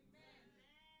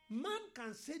 Man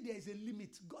can say there is a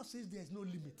limit. God says there is no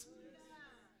limit.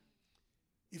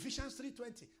 Ephesians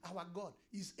 3:20, our God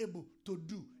is able to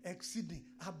do exceeding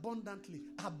abundantly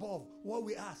above what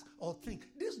we ask or think.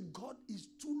 This God is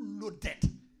too loaded.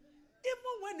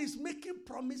 Even when he's making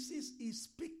promises, he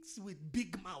speaks with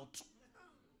big mouth.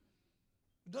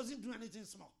 He doesn't do anything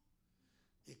small.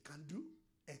 He can do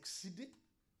exceeding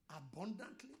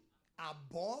abundantly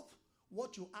above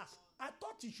what you ask. I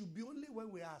thought it should be only when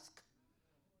we ask.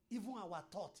 Even our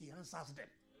thought, he answers them.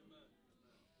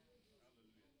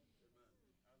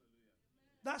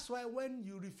 That's why when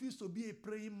you refuse to be a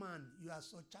praying man, you are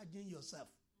surcharging yourself.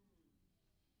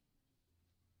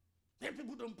 Many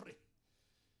people don't pray.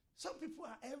 Some people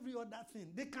are every other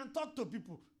thing. They can talk to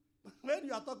people. When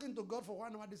you are talking to God for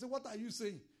 1 hour, they say, what are you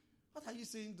saying? What are you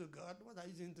saying to God? What are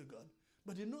you saying to God?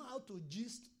 But they know how to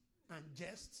gist and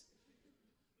jest.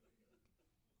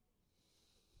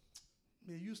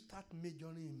 May you start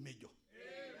majoring in major.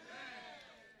 Amen.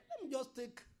 Let me just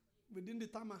take, within the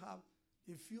time I have,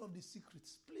 a few of the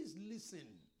secrets. Please listen.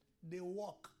 They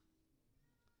work.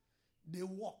 They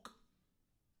work.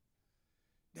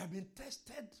 They have been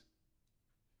tested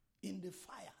in the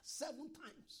fire 7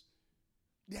 times.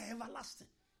 They are everlasting.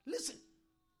 Listen.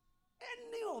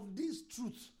 Any of these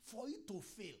truths, for it to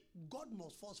fail, God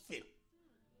must first fail.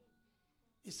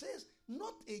 He says,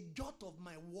 not a jot of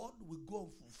my word will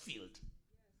go unfulfilled.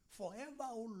 Forever,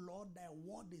 O Lord, thy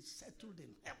word is settled in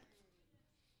heaven.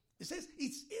 He says,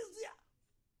 it's easier.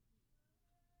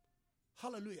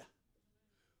 Hallelujah.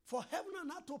 For heaven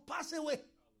and earth to pass away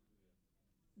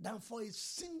than for a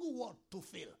single word to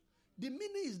fail. The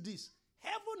meaning is this.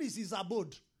 Heaven is his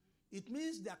abode. It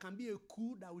means there can be a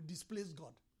coup that will displace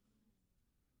God.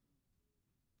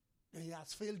 And he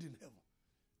has failed in heaven.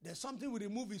 There's something will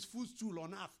remove his footstool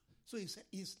on earth. So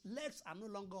his legs are no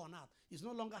longer on earth. He's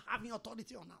no longer having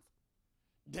authority on earth.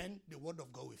 Then the word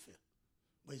of God will fail.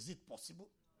 But is it possible?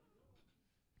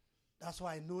 That's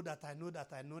why I know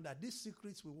that these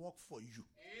secrets will work for you.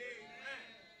 Amen.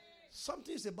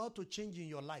 Something is about to change in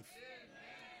your life.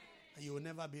 Amen. And you will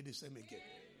never be the same again.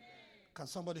 Amen. Can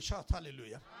somebody shout hallelujah?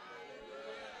 Hallelujah.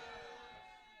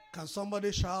 Can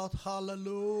somebody shout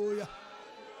hallelujah?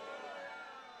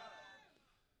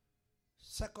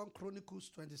 2 Chronicles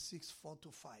 26, 4-5.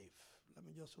 Let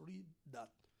me just read that.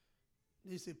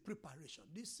 This is a preparation.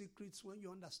 These secrets, when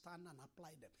you understand and apply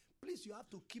them, please, you have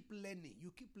to keep learning.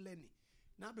 You keep learning.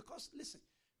 Now, because, listen,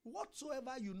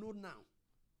 whatsoever you know now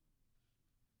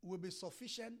will be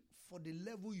sufficient for the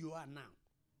level you are now.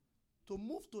 To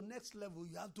move to next level,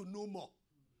 you have to know more.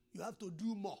 You have to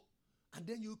do more. And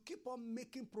then you keep on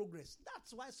making progress.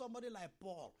 That's why somebody like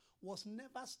Paul was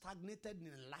never stagnated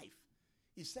in life.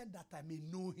 He said that I may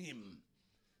know him.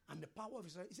 And the power of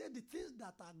Israel. He said the things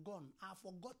that are gone, I've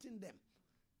forgotten them.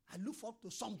 I look forward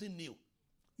to something new.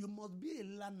 You must be a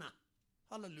learner.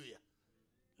 Hallelujah.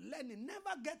 Learning.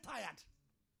 Never get tired.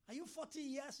 Are you 40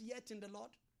 years yet in the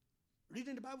Lord?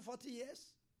 Reading the Bible 40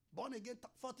 years? Born again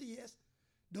 40 years?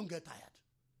 Don't get tired.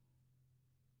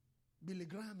 Billy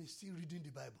Graham is still reading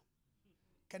the Bible.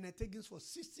 Kenneth Hagin for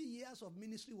 60 years of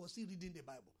ministry was still reading the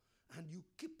Bible. And you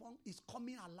keep on, it's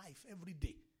coming alive every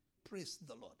day. Praise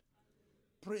the Lord.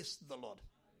 Praise the Lord.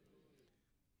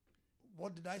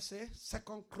 What did I say?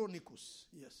 2 Chronicles.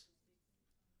 Yes.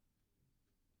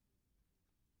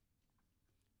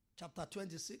 Chapter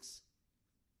 26.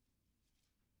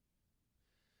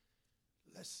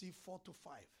 Let's see 4-5.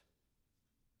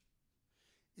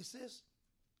 It says,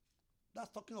 that's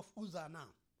talking of Uzzah now.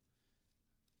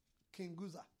 King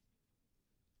Uzzah.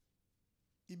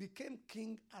 He became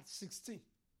king at 16.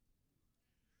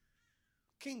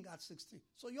 King at 16.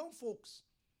 So young folks,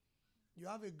 you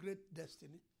have a great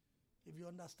destiny if you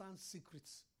understand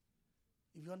secrets.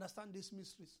 If you understand these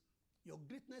mysteries, your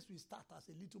greatness will start as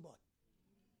a little boy.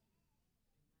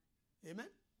 Amen?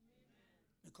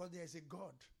 Because there is a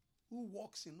God who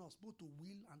walks in us both to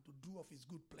will and to do of his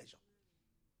good pleasure.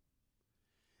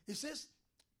 It says,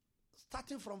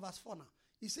 starting from verse 4 now,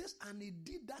 it says, and he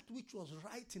did that which was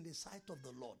right in the sight of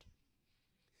the Lord,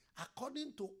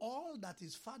 according to all that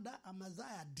his father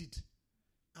Amaziah did.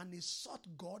 And he sought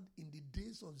God in the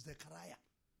days of Zechariah,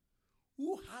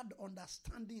 who had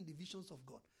understanding in the visions of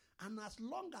God. And as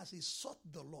long as he sought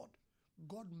the Lord,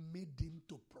 God made him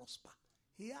to prosper.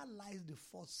 Here lies the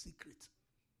first secret.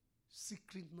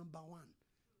 Secret number 1,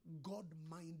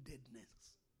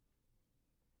 God-mindedness.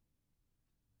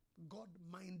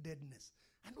 God-mindedness.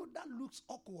 I know that looks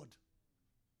awkward.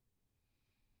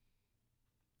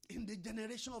 In the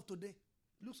generation of today,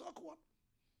 it looks awkward.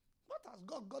 What has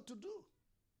God got to do?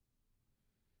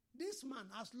 This man,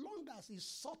 as long as he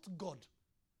sought God,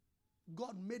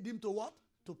 God made him to what?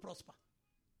 To prosper.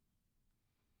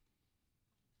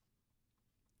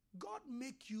 God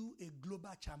make you a global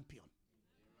champion.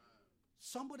 Amen.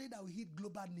 Somebody that will hit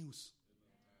global news.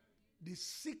 Amen. The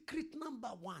secret number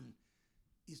 1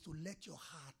 is to let your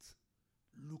heart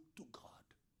look to God.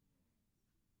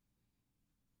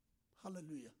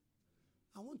 Hallelujah.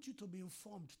 I want you to be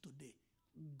informed today.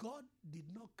 God did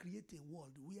not create a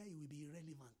world where he will be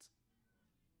irrelevant.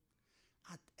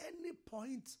 At any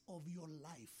point of your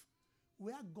life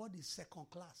where God is second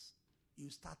class, you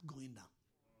start going down.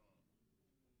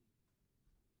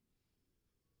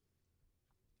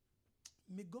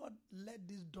 May God let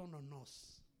this dawn on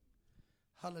us.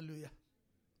 Hallelujah.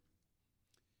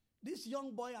 This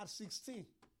young boy at 16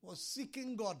 was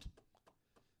seeking God.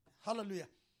 Hallelujah.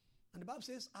 And the Bible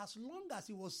says, as long as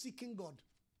he was seeking God,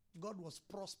 God was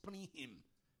prospering him.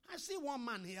 I see one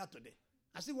man here today.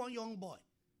 I see one young boy.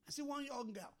 I see one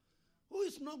young girl who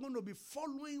is not going to be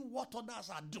following what others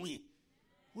are doing.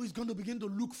 Who is going to begin to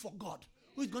look for God.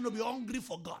 Who is going to be hungry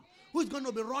for God. Who is going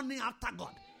to be running after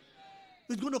God.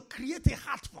 Who is going to create a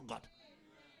heart for God.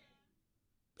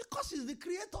 Because he's the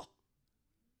creator.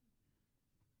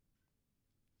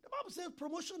 The Bible says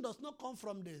promotion does not come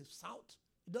from the south.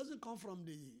 It doesn't come from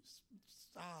the east.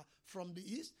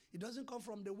 It doesn't come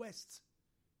from the west.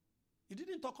 It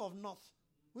didn't talk of north,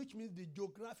 which means the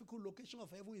geographical location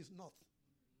of heaven is north.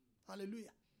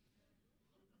 Hallelujah.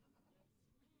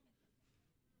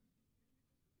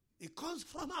 It comes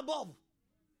from above.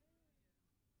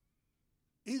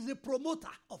 He's the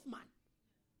promoter of man.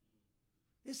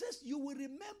 He says, you will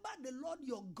remember the Lord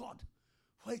your God,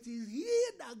 for it is he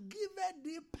that giveth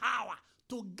thee power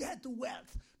to get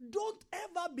wealth. Don't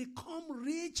ever become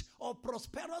rich or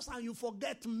prosperous and you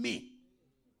forget me.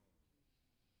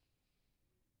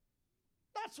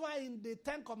 That's why in the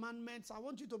 10 Commandments, I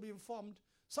want you to be informed.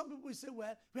 Some people will say,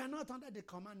 well, we are not under the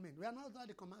commandment. We are not under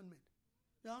the commandment.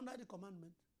 We are under the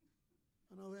commandment.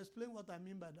 And I will explain what I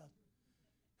mean by that.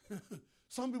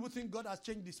 Some people think God has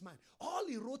changed his mind. All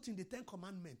he wrote in the 10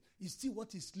 Commandments is still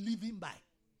what he's living by.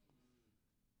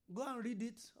 Go and read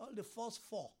it. All the first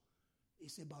 4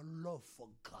 is about love for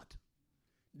God.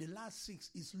 The last 6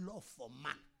 is love for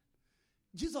man.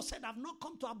 Jesus said, I've not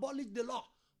come to abolish the law,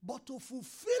 but to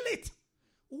fulfill it.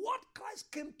 What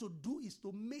Christ came to do is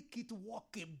to make it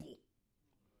workable.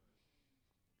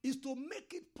 Is to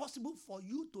make it possible for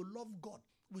you to love God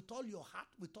with all your heart,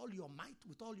 with all your might,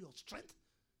 with all your strength.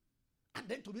 And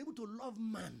then to be able to love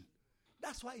man.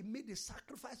 That's why he made the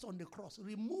sacrifice on the cross.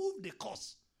 Remove the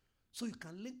curse so you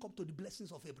can link up to the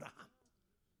blessings of Abraham.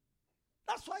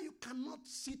 That's why you cannot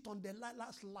sit on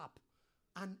Delilah's lap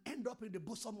and end up in the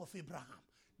bosom of Abraham.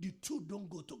 The two don't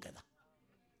go together.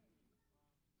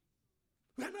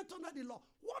 We are not under the law.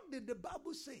 What did the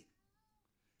Bible say?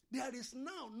 There is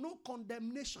now no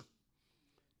condemnation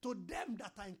to them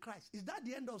that are in Christ. Is that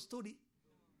the end of the story?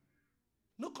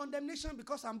 No condemnation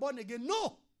because I'm born again.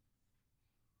 No.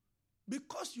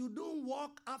 Because you don't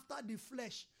walk after the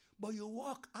flesh, but you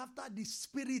walk after the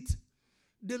Spirit.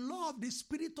 The law of the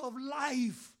Spirit of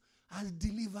life has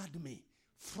delivered me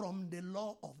from the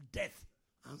law of death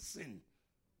and sin.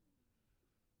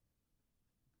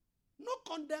 No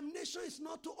condemnation is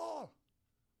not to all.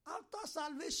 After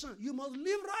salvation, you must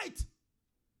live right.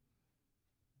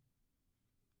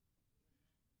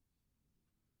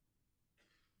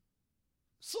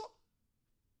 So,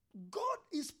 God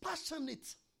is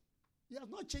passionate. He has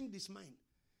not changed his mind.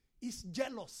 He's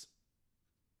jealous.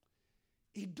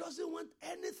 He doesn't want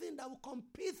anything that will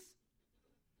compete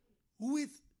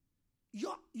with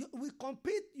your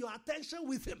attention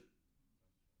with him.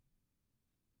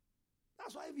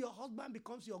 That's why if your husband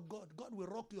becomes your God, God will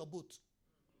rock your boat.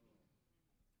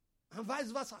 And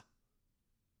vice versa.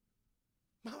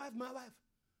 My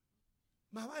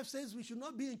wife says we should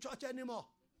not be in church anymore.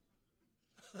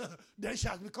 Then she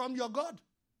has become your God.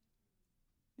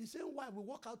 The same wife will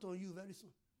walk out on you very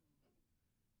soon.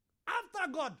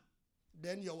 After God,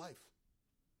 then your wife.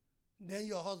 Then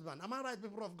your husband. Am I right,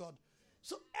 people of God?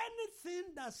 So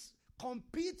anything that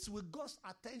competes with God's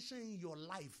attention in your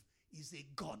life is a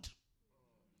God.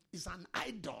 It's an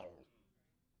idol.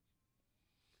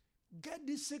 Get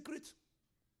this secret.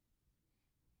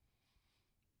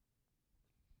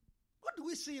 What do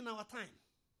we see in our time?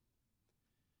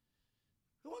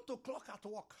 We want to clock at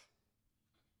work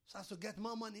so as to get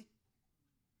more money.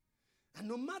 And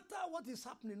no matter what is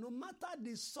happening, no matter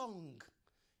the song,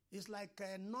 it's like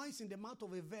a noise in the mouth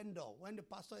of a vendor when the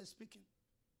pastor is speaking.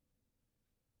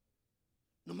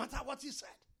 No matter what he said.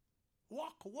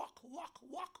 Walk.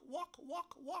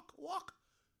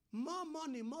 More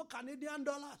money, more Canadian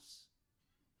dollars.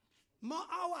 More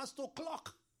hours to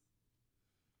clock.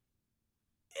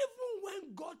 Even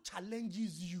when God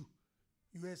challenges you,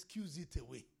 you excuse it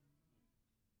away.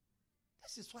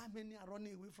 This is why many are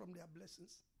running away from their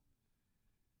blessings.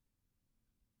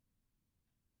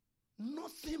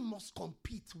 Nothing must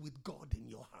compete with God in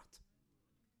your heart.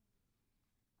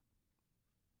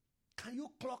 Can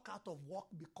you clock out of work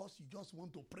because you just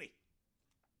want to pray?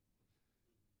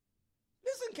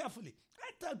 Listen carefully.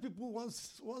 I tell people one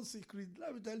secret.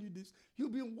 Let me tell you this.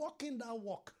 You've been walking that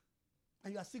walk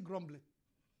and you are still grumbling.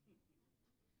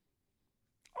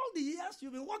 All the years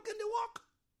you've been walking the walk.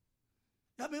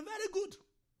 You have been very good.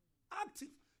 Active.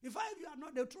 If you are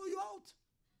not, they'll throw you out.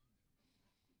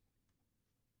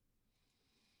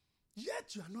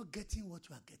 Yet you are not getting what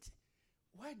you are getting.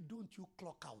 Why don't you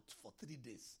clock out for 3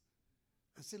 days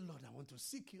and say, Lord, I want to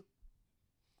seek you?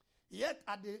 Yet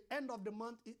at the end of the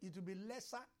month, it will be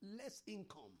less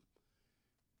income.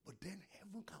 But then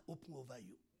heaven can open over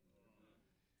you.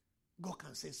 God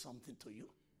can say something to you.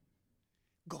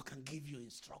 God can give you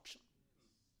instruction.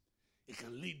 He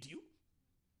can lead you.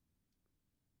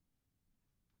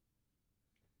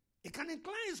 He can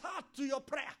incline his heart to your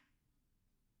prayer.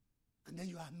 And then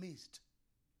you are amazed.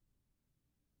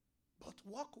 But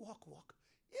walk.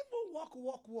 Even walk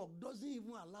doesn't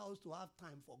even allow us to have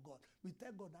time for God. We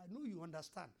tell God, I know you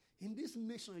understand. In this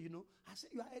nation, I say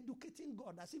you are educating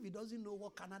God as if he doesn't know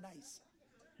what Canada is.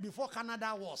 Before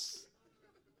Canada was.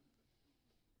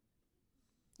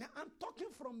 Now, I'm talking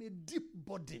from a deep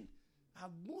burden.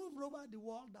 I've moved over the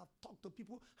world. I've talked to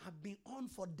people. I've been on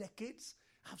for decades.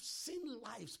 I've seen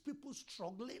lives, people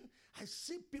struggling. I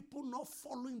see people not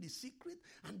following the secret.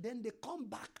 And then they come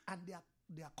back and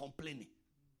they are complaining.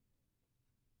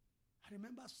 I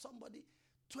remember somebody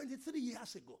 23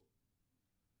 years ago.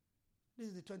 This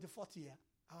is the 24th year.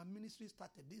 Our ministry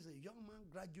started. This is a young man,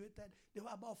 graduated. There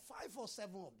were about 5 or 7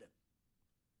 of them.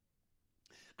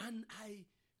 And I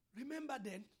remember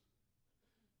then,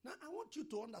 now I want you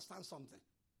to understand something.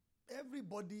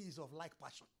 Everybody is of like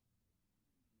passion.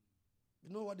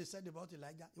 You know what they said about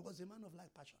Elijah? He was a man of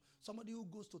like passion. Somebody who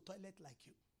goes to toilet like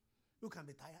you. You can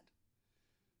be tired.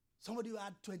 Somebody who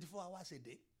had 24 hours a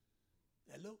day.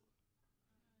 Hello?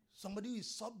 Somebody who is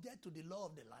subject to the law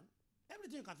of the land.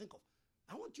 Everything you can think of.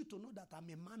 I want you to know that I'm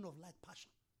a man of like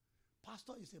passion.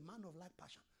 Pastor is a man of like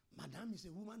passion. Madam is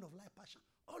a woman of like passion.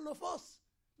 All of us.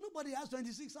 Nobody has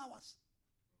 26 hours.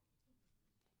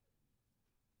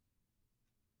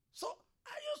 So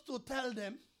I used to tell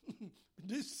them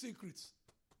these secrets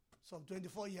some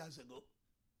 24 years ago.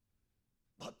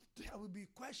 But there will be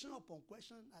question upon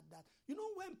question at that. You know,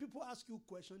 when people ask you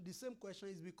question, the same question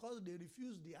is because they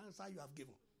refuse the answer you have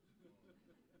given.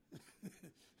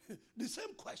 The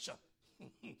same question.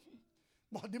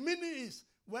 But the meaning is,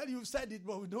 well, you said it,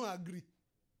 but we don't agree.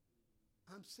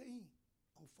 I'm saying,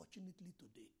 unfortunately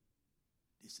today,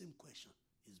 the same question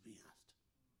is being asked.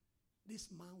 This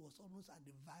man was almost at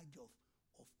the verge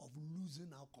of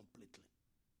losing out completely.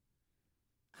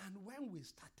 And when we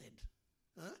started,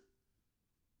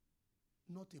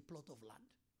 not a plot of land.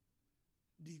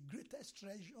 The greatest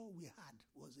treasure we had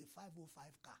was a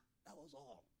 505 car. That was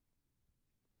all.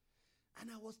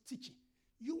 And I was teaching.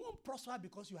 You won't prosper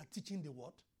because you are teaching the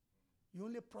word. You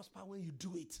only prosper when you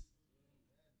do it.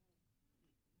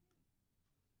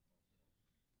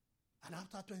 And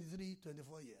after 23,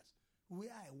 24 years, where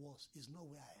I was is not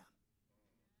where I am.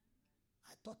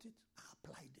 I taught it, I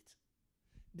applied it.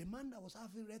 The man that was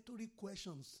having rhetoric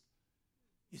questions,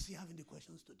 is he having the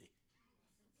questions today?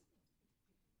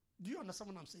 Do you understand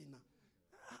what I'm saying now?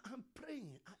 I'm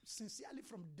praying sincerely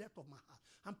from the depth of my heart.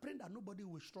 I'm praying that nobody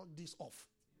will shrug this off.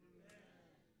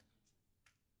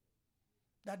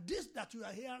 That this that you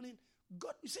are hearing,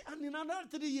 God, you see, and in another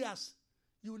 3 years,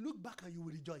 you will look back and you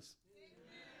will rejoice.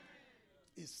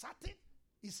 It's certain.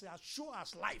 It's as sure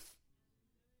as life.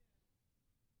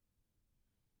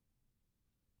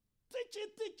 Teach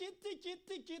it, teach it, teach it,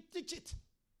 teach it, teach it.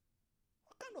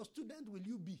 What kind of student will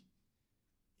you be?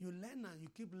 You learn and you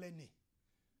keep learning,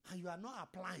 and you are not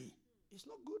applying. It's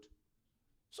not good.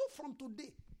 So from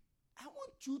today, I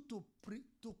want you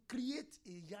to create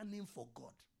a yearning for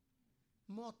God.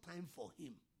 More time for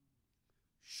Him.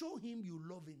 Show Him you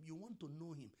love Him. You want to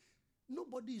know Him.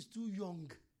 Nobody is too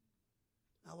young.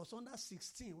 I was under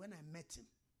 16 when I met Him.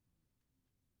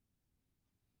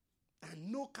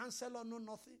 And no counselor, no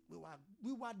nothing.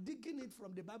 We were digging it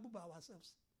from the Bible by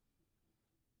ourselves.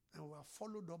 And we were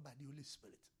followed up by the Holy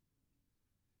Spirit.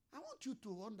 I want you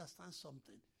to understand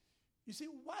something. You see,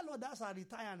 while others are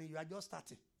retiring, you are just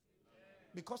starting.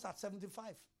 Because at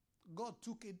 75, God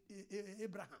took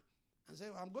Abraham and said,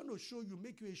 I'm going to show you,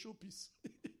 make you a showpiece.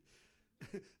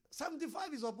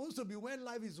 75 is supposed to be when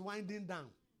life is winding down.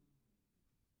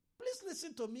 Please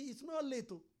listen to me. It's not late.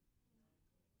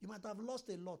 You might have lost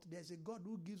a lot. There's a God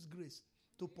who gives grace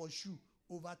to pursue,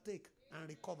 overtake, and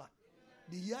recover.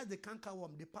 The years the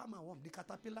cankerworm, the palmer worm, the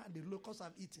caterpillar, and the locusts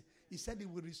have eaten, He said He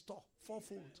will restore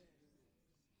fourfold.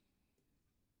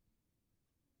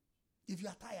 If you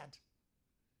are tired,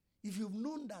 if you've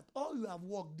known that all you have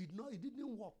worked it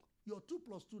didn't work, your 2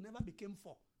 plus 2 never became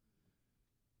 4.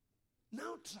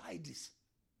 Now try this.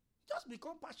 Just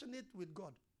become passionate with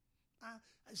God.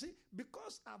 I see,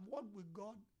 because I've worked with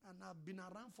God and I've been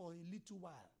around for a little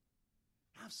while,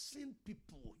 I've seen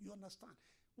people, you understand?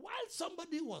 While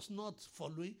somebody was not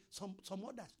following, some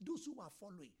others, those who were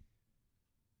following,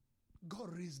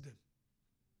 God raised them.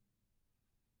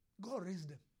 God raised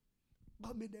them.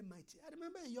 God made them mighty. I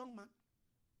remember a young man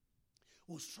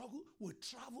who struggled, would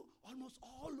travel almost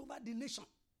all over the nation.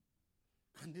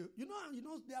 And you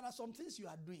know, there are some things you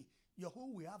are doing. Your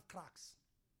home will have cracks.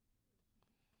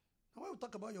 Now, when we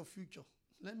talk about your future,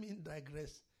 let me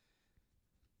digress.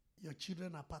 Your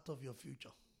children are part of your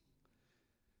future.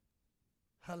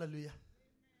 Hallelujah.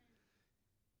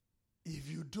 Amen. If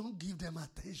you don't give them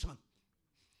attention,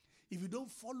 if you don't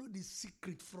follow the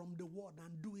secret from the word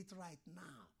and do it right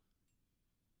now,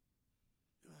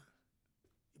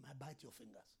 you might bite your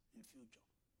fingers in future.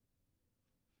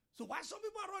 So why some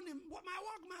people are running?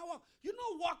 My work. You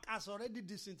know, work has already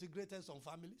disintegrated some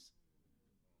families.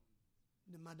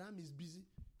 The madam is busy.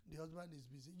 The husband is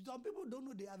busy. Some people don't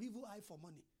know they have evil eye for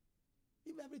money.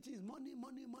 If everything is money.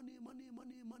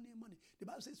 The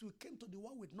Bible says we came to the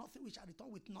world with nothing, we shall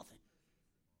return with nothing.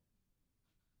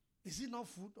 Is it not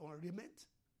food or raiment?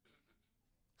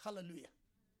 Hallelujah.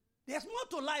 There's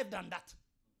more to life than that.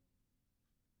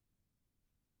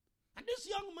 And this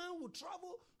young man would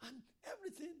travel and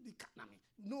everything,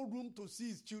 no room to see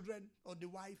his children or the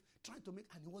wife, trying to make,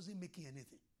 and he wasn't making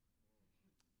anything.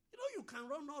 You know, you can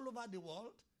run all over the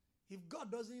world. If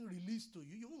God doesn't release to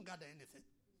you, you won't gather anything.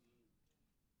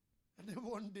 And then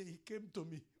one day he came to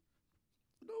me.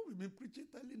 You know, we've been preaching,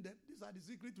 telling them, these are the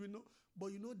secrets we know. But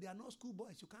you know, they are not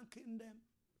schoolboys. You can't cane them.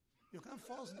 You can't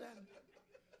force them.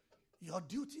 Your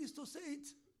duty is to say it.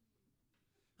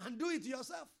 And do it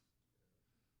yourself.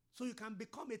 So you can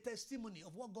become a testimony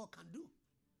of what God can do.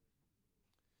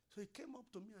 So he came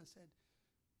up to me and said,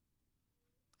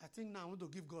 I think now I want to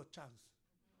give God a chance.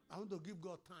 I want to give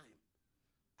God time.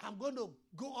 I'm going to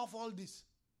go off all this.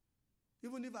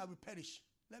 Even if I will perish,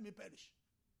 let me perish.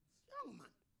 Young man.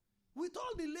 With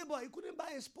all the labor, he couldn't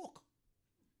buy a spoke.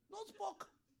 No spoke.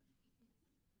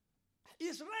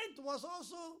 His rent was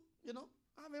also,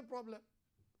 having a problem.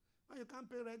 When you can't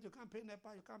pay rent, you can't pay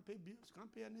NEPA, you can't pay bills, you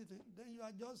can't pay anything. Then you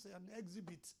are just an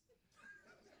exhibit.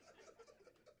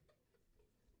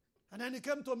 And then he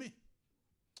came to me.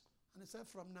 And he said,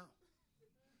 from now,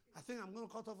 I think I'm going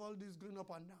to cut off all this going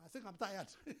up and down. I think I'm tired.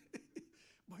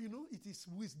 But it is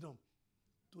wisdom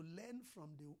to learn from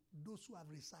those who have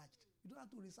researched. You don't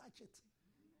have to research it.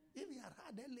 If he had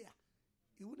had earlier,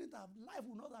 life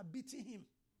would not have beaten him.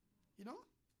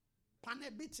 Pane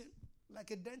beat him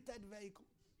like a dented vehicle.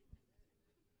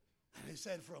 And he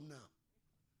said, from now.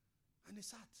 And he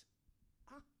sat.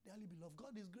 Dearly beloved,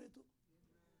 God is great.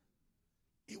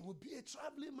 He will be a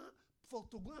traveling man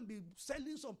to go and be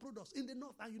selling some products in the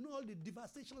north. And all the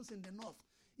devastations in the north.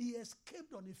 He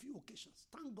escaped on a few occasions.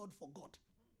 Thank God for God.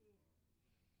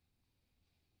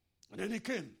 And then he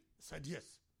came. He said, yes,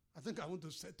 I think I want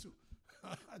to settle.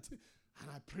 And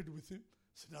I prayed with him.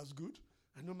 I said, that's good.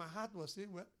 I know my heart was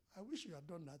saying, well, I wish you had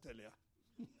done that earlier.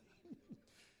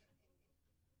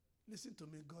 Listen to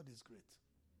me, God is great.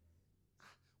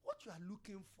 What you are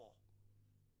looking for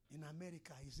in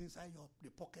America is inside the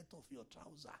pocket of your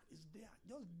trouser. It's there.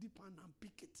 Just dip and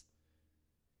pick it.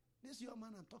 This young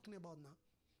man I'm talking about now,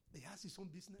 he has his own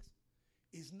business.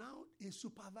 He's now a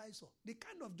supervisor. The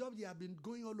kind of job he has been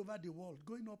going all over the world,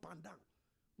 going up and down,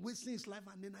 wasting his life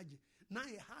and energy. Now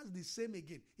he has the same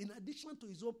again, in addition to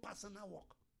his own personal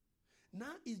work.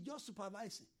 Now he's just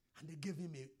supervising, and they gave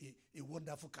him a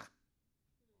wonderful car.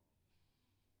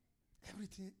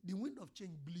 Everything, the wind of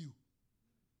change blew.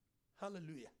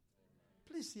 Hallelujah.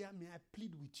 Please hear me, I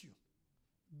plead with you.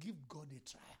 Give God a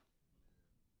try.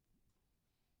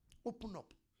 Open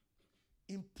up.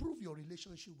 Improve your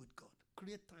relationship with God.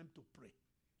 Create time to pray.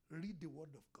 Read the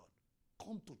word of God.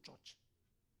 Come to church.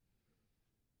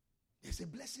 There's a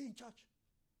blessing in church.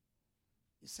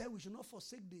 He said we should not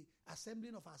forsake the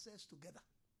assembling of ourselves together.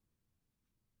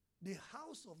 The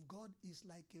house of God is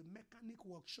like a mechanic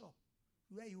workshop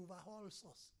where you overhaul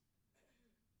us.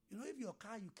 If your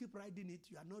car, you keep riding it,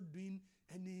 you are not doing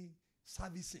any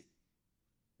servicing.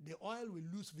 The oil will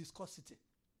lose viscosity.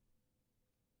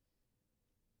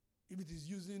 If it is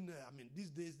using,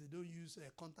 these days they don't use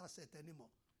a contact set anymore.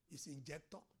 It's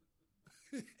injector.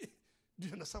 Do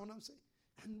you understand what I'm saying?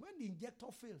 And when the injector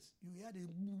fails, you hear the...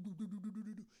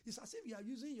 It's as if you are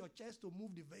using your chest to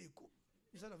move the vehicle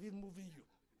instead of it moving you.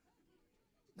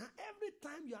 Now, every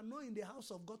time you are not in the house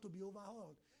of God to be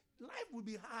overhauled, life will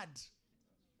be hard.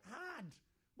 Hard.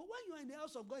 But when you are in the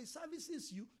house of God, it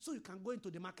services you so you can go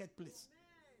into the marketplace.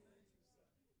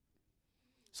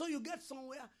 So you get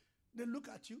somewhere, they look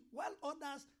at you. While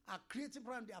others are creating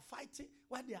problems, they are fighting.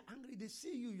 While they are angry, they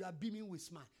see you, you are beaming with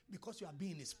smile because you are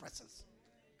being in his presence.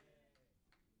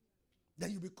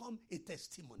 Then you become a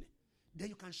testimony. Then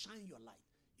you can shine your light.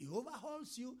 He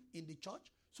overhauls you in the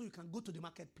church so you can go to the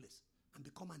marketplace and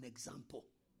become an example.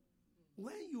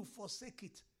 When you forsake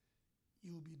it,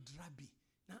 you will be drabby.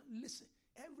 Now listen,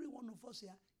 every one of us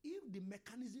here, if the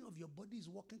mechanism of your body is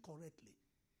working correctly,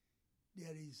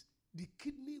 the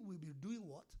kidney will be doing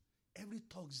what? Every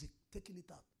toxic, taking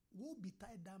it out. Woe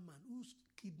betide that man whose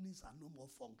kidneys are no more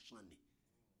functioning.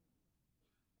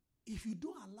 If you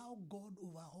don't allow God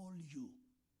overhaul you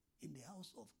in the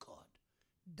house of God,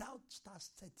 doubt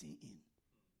starts setting in.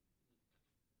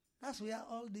 That's where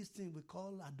all these things we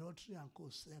call adultery and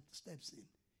steps in.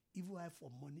 Evil eye for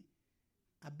money,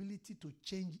 ability to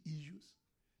change issues,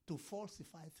 to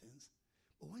falsify things.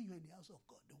 But when you're in the house of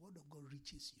God, the word of God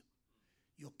reaches you.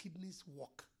 Your kidneys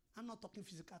work. I'm not talking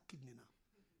physical kidney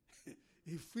now.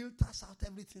 It filters out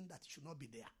everything that should not be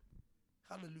there.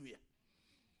 Hallelujah.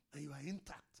 And you are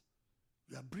intact.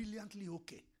 You are brilliantly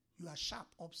okay. You are sharp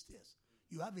upstairs.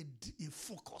 You have a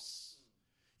focus.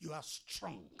 You are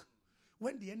strong.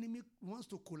 When the enemy wants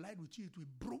to collide with you, it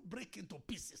will break into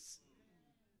pieces.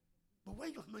 But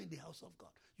when you are not in the house of God,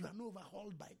 you are not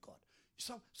overhauled by God.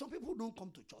 Some people don't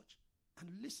come to church. And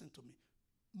listen to me.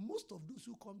 Most of those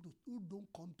who don't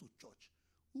come to church,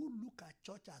 who look at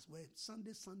church as well,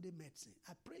 Sunday medicine,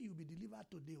 I pray you'll be delivered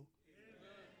today. Amen.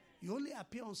 You only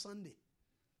appear on Sunday.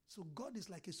 So God is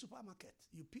like a supermarket.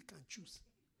 You pick and choose.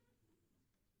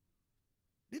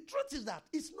 The truth is that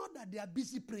it's not that they are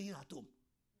busy praying at home.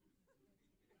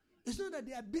 It's not that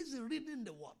they are busy reading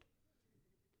the word.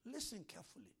 Listen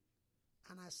carefully.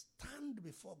 And I stand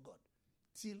before God.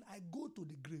 till I go to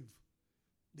the grave,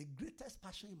 the greatest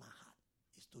passion in my heart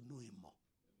is to know him more,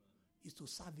 is to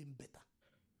serve him better,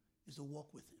 is to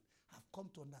walk with him. I've come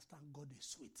to understand God is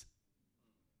sweet.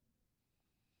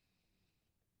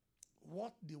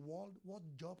 What the world, what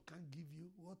job can give you,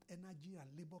 what energy and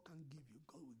labor can give you,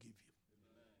 God will give you.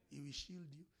 He will shield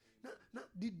you. Now,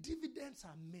 the dividends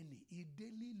are many. He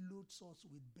daily loads us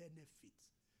with benefits.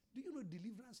 Do you know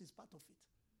deliverance is part of it?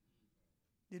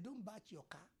 They don't batch your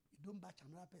car. You don't batch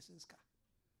another person's car.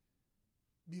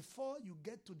 Before you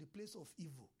get to the place of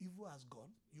evil, evil has gone.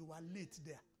 You are late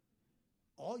there.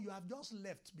 Or you have just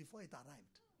left before it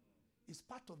arrived. It's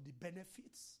part of the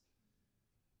benefits.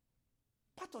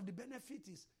 Part of the benefit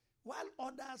is while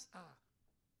others are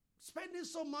spending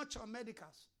so much on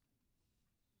medicals,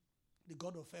 the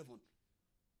God of heaven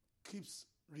keeps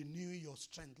renewing your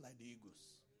strength like the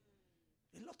eagles.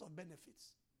 A lot of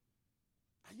benefits.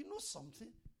 And you know something?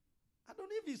 I don't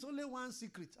know if it's only one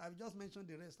secret. I've just mentioned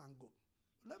the rest and go.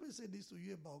 Let me say this to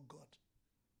you about God.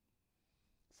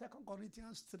 2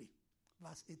 Corinthians 3,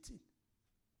 verse 18.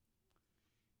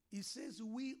 It says,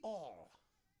 we all,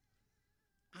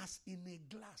 as in a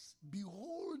glass,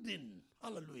 beholding,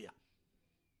 hallelujah.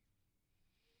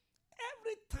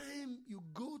 Every time you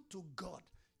go to God,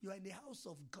 you are in the house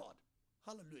of God,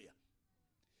 hallelujah.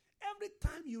 Every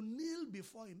time you kneel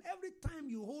before him, every time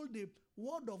you hold the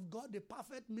word of God, the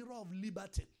perfect mirror of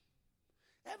liberty,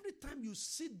 every time you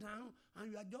sit down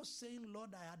and you are just saying, Lord,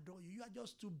 I adore you. You are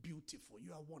just too beautiful.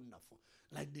 You are wonderful.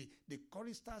 Like the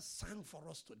choristers sang for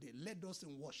us today, led us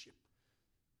in worship.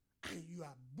 And you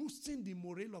are boosting the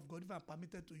morale of God, if I'm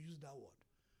permitted to use that word.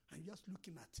 And just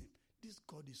looking at him. This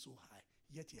God is so high,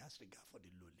 yet he has regard for the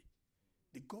lowly.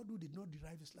 The God who did not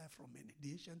derive his life from any,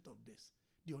 the ancient of days,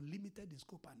 the unlimited in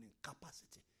scope and in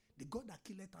capacity, the God that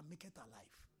killeth and maketh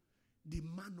alive, the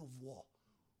man of war,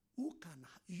 who can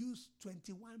use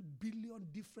 21 billion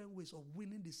different ways of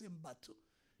winning the same battle,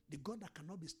 the God that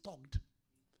cannot be stalked,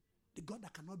 the God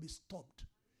that cannot be stopped.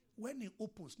 When he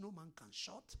opens, no man can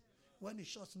shut. When he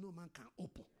shuts, no man can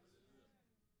open.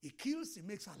 He kills, he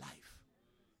makes alive.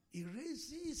 He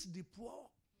raises the poor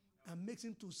and makes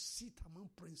him to sit among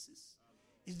princes.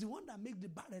 He's the one that makes the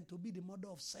barren to be the mother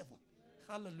of 7.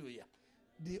 Hallelujah.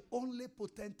 The only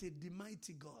potentate, the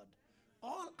mighty God.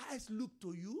 All eyes look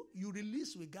to you. You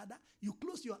release, we gather. You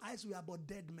close your eyes, we are but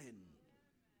dead men.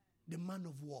 The man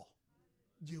of war,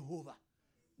 Jehovah,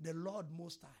 the Lord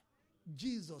Most High,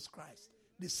 Jesus Christ,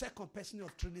 the second person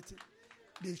of Trinity,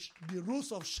 the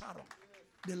Rose of Sharon,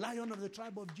 the Lion of the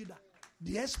tribe of Judah,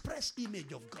 the express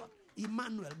image of God,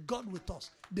 Emmanuel, God with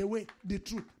us, the way, the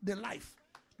truth, the life,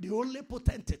 the only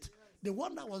potentate, the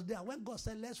one that was there when God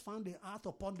said, let's found the earth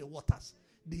upon the waters,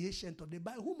 the ancient of the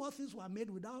by whom all things were made,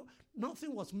 without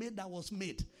nothing was made that was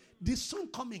made. The soon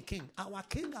coming King, our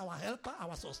helper,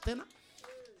 our sustainer,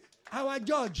 our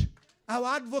judge,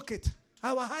 our advocate,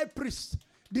 our high priest,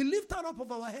 the lifter up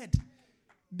of our head,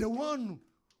 the one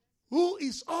who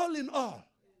is all in all,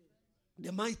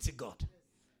 the mighty God,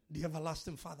 the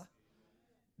everlasting Father,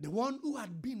 the one who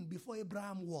had been before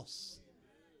Abraham was.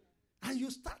 And you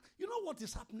start, you know what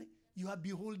is happening? You are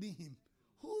beholding him.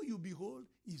 Who you behold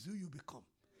is who you become.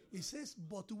 It says,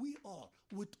 but we all,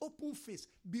 with open face,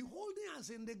 beholding as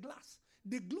in the glass,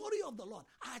 the glory of the Lord,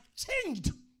 are changed.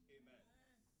 Amen.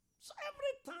 So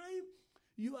every time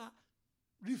you are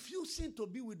refusing to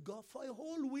be with God for a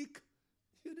whole week,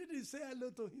 you didn't say hello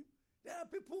to him. There are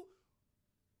people,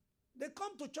 they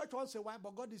come to church once in a while,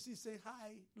 but God is saying,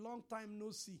 hi, long time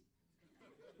no see.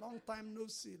 Long time no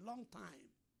see, long time.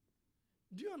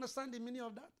 Do you understand the meaning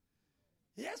of that?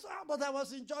 Yes, but I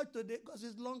was in church today because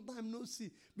it's long time no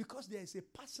see. Because there is a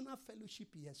personal fellowship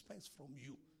he expects from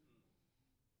you.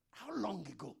 How long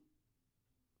ago?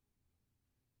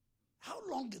 How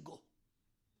long ago?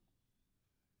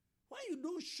 When you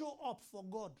don't show up for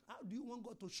God, how do you want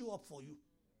God to show up for you?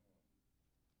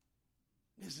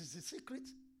 This is a secret.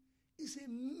 It's a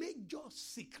major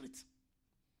secret.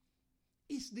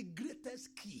 It's the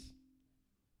greatest key.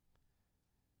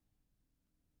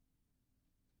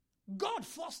 God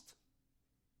first.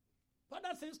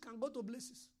 Other things can go to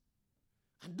places.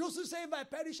 And those who say, if I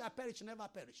perish, never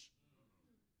perish.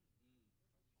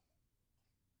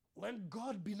 When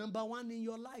God be number one in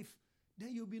your life, then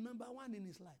you'll be number one in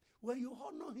his life. When you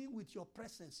honor him with your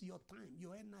presence, your time,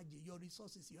 your energy, your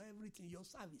resources, your everything, your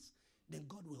service, then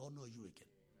God will honor you again.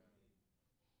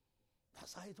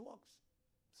 That's how it works.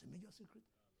 It's a major secret.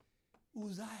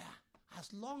 Uzziah,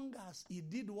 as long as he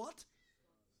did what?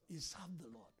 He served the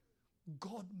Lord.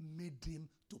 God made him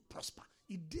to prosper.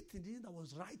 He did things that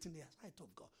was right in the sight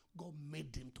of God. God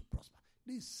made him to prosper.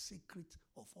 This is secret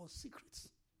of all secrets.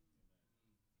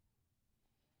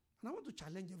 And I want to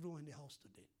challenge everyone in the house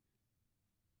today.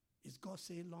 Is God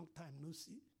saying long time no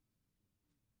see?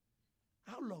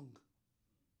 How long?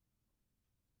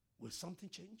 Will something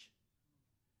change?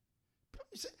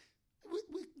 You say,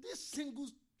 with this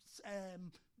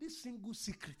single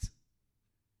secret.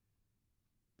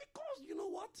 Because you know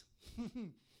what?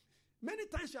 Many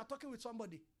times you are talking with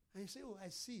somebody and you say, oh, I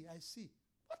see.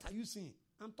 What are you seeing?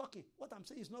 I'm talking. What I'm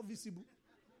saying is not visible.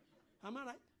 Am I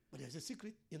right? But there's a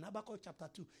secret in Habakkuk chapter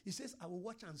 2. He says, I will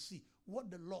watch and see what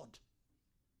the Lord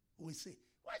will say.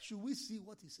 Why should we see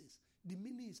what he says? The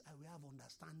meaning is I will have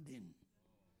understanding.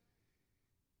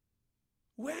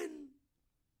 When,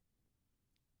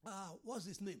 what's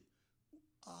his name?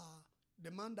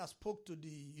 The man that spoke to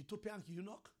the Ethiopian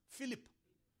eunuch, Philip.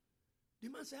 The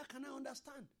man said, how can I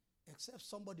understand? Except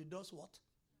somebody does what?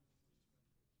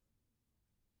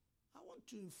 I want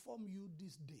to inform you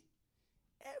this day.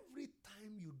 Every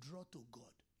time you draw to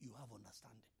God, you have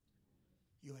understanding.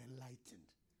 You're enlightened.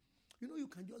 You know, you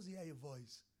can just hear a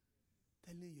voice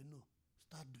telling you, no,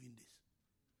 start doing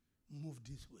this. Move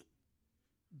this way.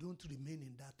 Don't remain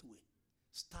in that way.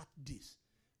 Start this.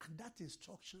 And that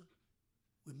instruction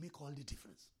will make all the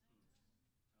difference.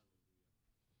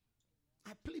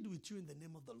 I plead with you in the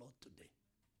name of the Lord today.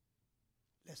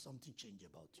 Let something change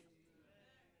about you.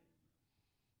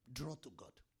 Draw to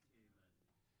God.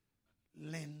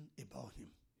 Learn about him.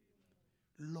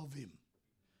 Love him.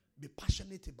 Be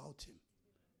passionate about him.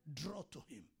 Draw to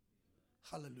him.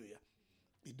 Hallelujah.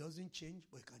 It doesn't change,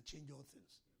 but it can change all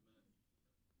things.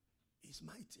 He's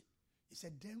mighty. He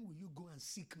said, then will you go and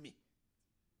seek me?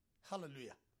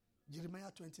 Hallelujah.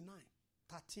 Jeremiah 29,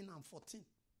 13 and 14.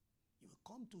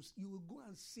 You will go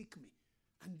and seek me.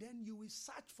 And then you will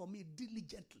search for me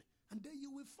diligently. And then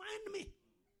you will find me.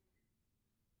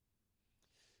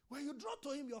 When you draw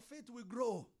to him, your faith will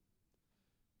grow.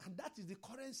 And that is the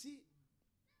currency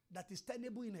that is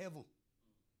tenable in heaven.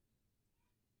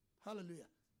 Hallelujah.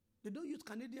 They don't use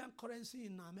Canadian currency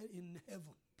in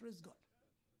heaven. Praise God.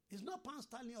 It's not pounds,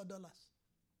 sterling, or dollars.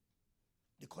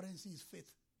 The currency is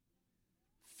faith.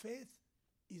 Faith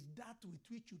is that with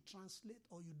which you translate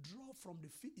or you draw from the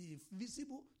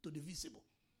visible to the visible.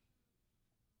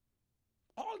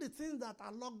 All the things that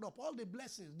are locked up, all the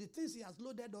blessings, the things he has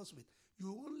loaded us with,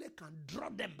 you only can draw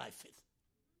them by faith.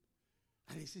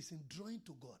 And he says in drawing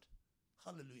to God,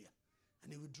 hallelujah,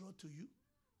 and he will draw to you,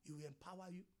 he will empower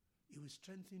you, he will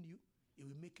strengthen you, he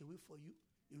will make a way for you,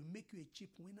 he will make you a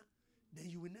cheap winner. Then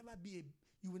you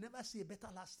will never see a better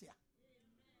last year.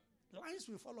 Lines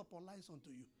will fall upon lines unto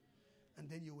you. And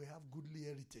then you will have goodly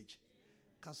heritage.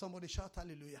 Can somebody shout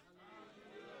hallelujah?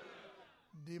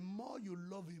 The more you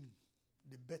love him,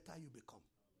 the better you become.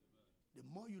 The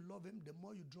more you love him, the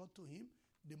more you draw to him,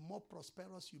 the more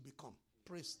prosperous you become.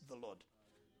 Praise the Lord.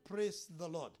 Praise the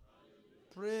Lord.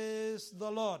 Praise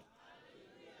the Lord.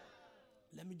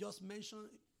 Let me just mention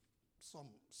some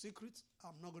secrets.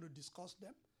 I'm not going to discuss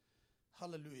them.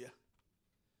 Hallelujah.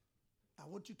 I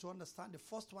want you to understand the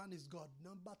first one is God.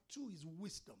 Number two is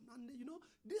wisdom. And you know,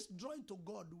 this drawing to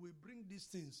God will bring these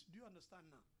things. Do you understand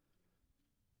now?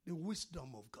 The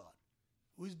wisdom of God.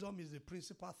 Wisdom is the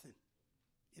principal thing.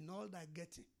 In all that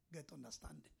getting, get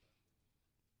understanding.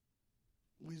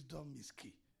 Wisdom is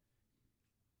key.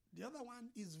 The other one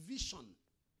is vision.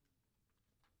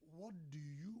 What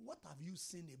have you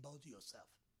seen about yourself?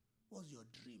 What's your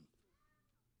dream?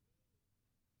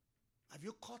 Have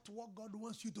you caught what God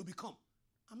wants you to become?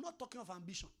 I'm not talking of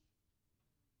ambition.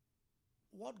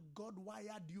 What God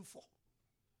wired you for.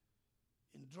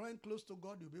 In drawing close to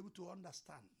God, you'll be able to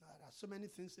understand. There are so many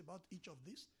things about each of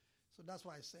these. So that's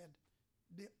why I said,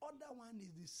 the other one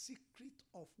is the secret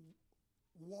of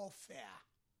warfare.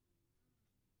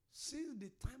 Since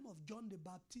the time of John the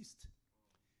Baptist,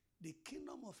 the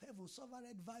kingdom of heaven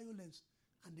suffered violence,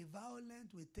 and the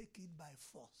violent will take it by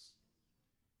force.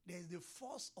 There is the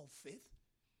force of faith.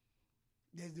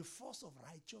 There is the force of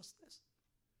righteousness.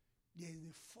 There is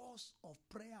the force of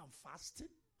prayer and fasting.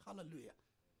 Hallelujah.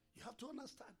 You have to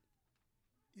understand.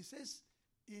 He says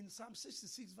in Psalm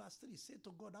 66 verse 3, say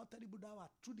to God, how terrible thou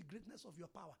art, through the greatness of your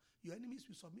power. Your enemies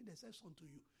will submit themselves unto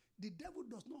you. The devil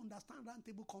does not understand round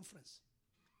table conference.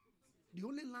 The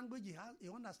only language he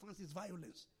understands is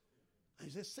violence. And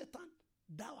he says, Satan,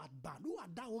 thou art bound. Who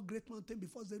art thou, O great mountain,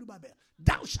 before Zerubbabel?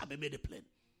 Thou shalt be made a plain.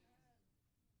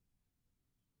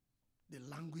 The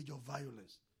language of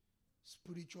violence.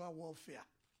 Spiritual warfare.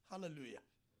 Hallelujah.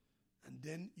 And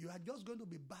then you are just going to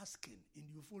be basking in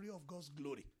the euphoria of God's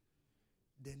glory.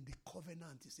 Then the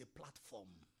covenant is a platform.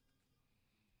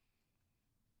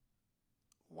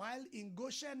 While in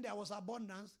Goshen there was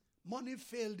abundance, money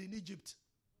failed in Egypt.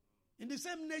 In the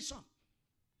same nation.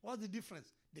 What's the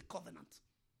difference? The covenant.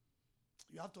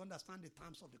 You have to understand the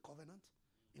terms of the covenant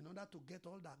in order to get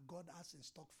all that God has in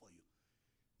stock for you.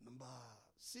 Number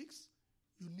 6,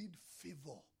 you need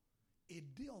favor. A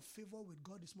day of favor with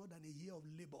God is more than a year of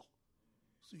labor.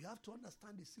 So you have to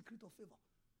understand the secret of favor.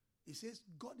 It says,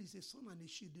 God is a sun and a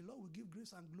shield. The Lord will give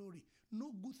grace and glory.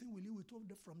 No good thing will he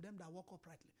withhold from them that walk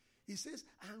uprightly. He says,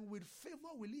 and with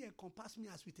favor will he encompass me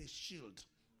as with a shield.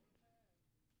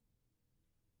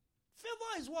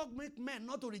 Favor is what makes men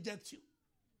not to reject you.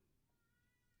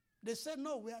 They say,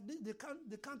 no,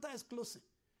 the counter is closing.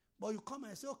 But you come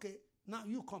and say, okay, now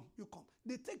you come.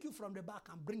 They take you from the back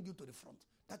and bring you to the front.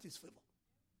 That is favor.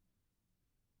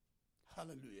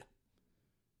 Hallelujah.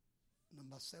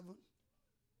 Number 7,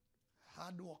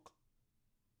 hard work.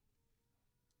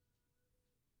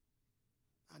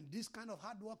 And this kind of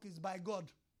hard work is by God.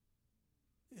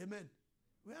 Amen.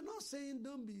 We are not saying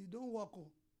don't work.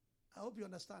 I hope you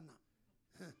understand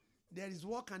now. There is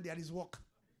work and there is work.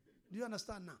 Do you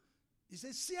understand now? He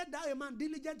says, see thou a man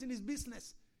diligent in his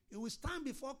business. He will stand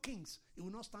before kings. He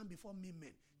will not stand before me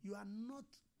men. You are not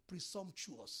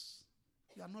presumptuous.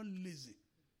 You are not lazy.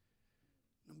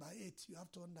 Number 8, you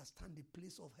have to understand the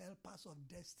place of helpers of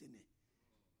destiny.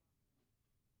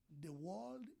 The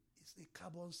world is a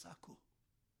carbon circle.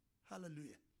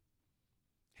 Hallelujah.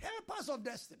 Helpers of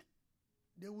destiny.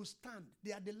 They will stand.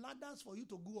 They are the ladders for you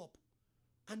to go up.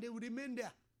 And they will remain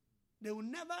there. They will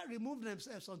never remove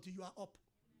themselves until you are up.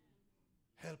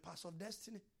 Helpers of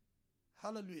destiny.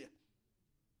 Hallelujah.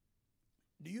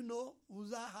 Do you know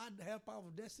Uzzah had helper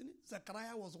of destiny?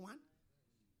 Zechariah was one.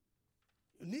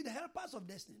 You need helpers of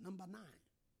destiny. Number 9.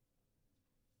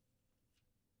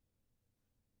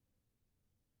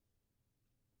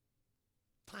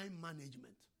 Time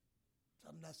management. It's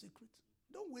another secret.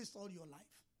 Don't waste all your life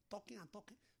talking and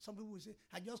talking. Some people will say,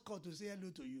 I just called to say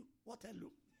hello to you. What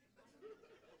hello?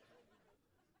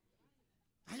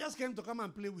 I just came to come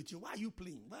and play with you. Why are you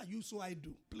playing? Why are you so I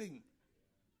do? Playing.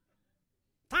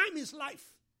 Time is life.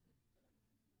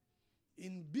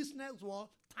 In business world,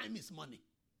 time is money.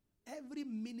 Every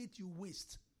minute you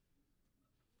waste,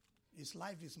 his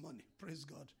life is money. Praise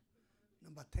God.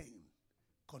 Number 10,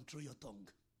 control your tongue.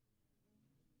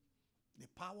 The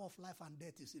power of life and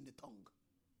death is in the tongue.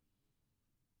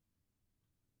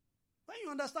 When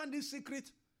you understand this secret,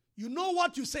 you know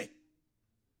what you say.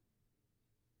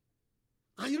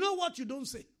 And you know what you don't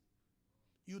say.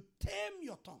 You tame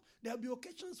your tongue. There will be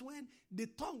occasions when the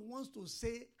tongue wants to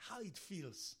say how it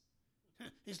feels.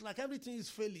 It's like everything is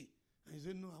failing. And you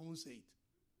say, no, I won't say it.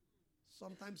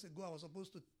 Sometimes ago, I was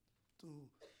supposed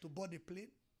to board a plane.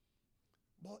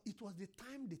 But it was the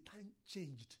time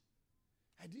changed.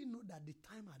 I didn't know that the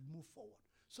time had moved forward.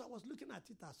 So I was looking at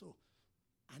it as so.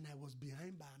 And I was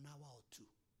behind by an hour or 2.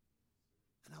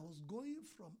 And I was going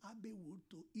from Abbeywood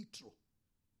to Heathrow.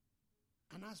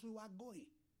 And as we were going,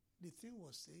 the thing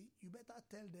was saying, you better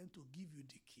tell them to give you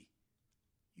the key.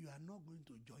 You are not going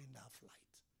to join that flight.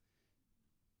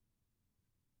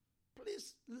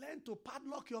 Please learn to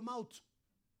padlock your mouth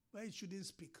where you shouldn't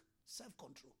speak.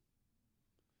 Self-control.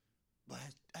 But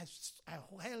I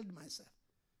held myself.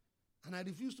 And I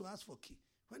refused to ask for key.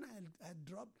 When I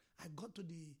dropped, I got to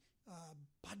the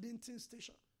Paddington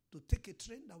station to take a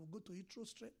train that would go to Heathrow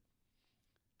straight.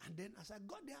 And then as I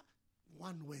got there,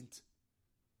 one went.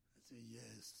 I said,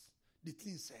 yes. The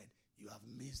thing said, you have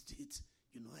missed it.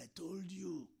 You know, I told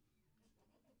you.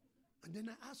 And then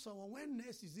I asked someone, when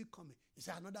next is it coming? He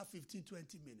said, another 15,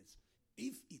 20 minutes.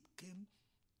 If it came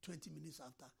 20 minutes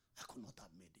after, I could not have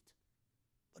made it.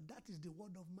 But that is the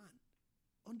word of man.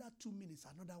 Under 2 minutes,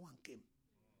 another one came.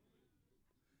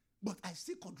 But I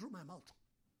still control my mouth.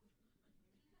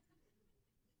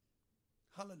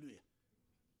 Hallelujah.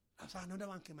 So another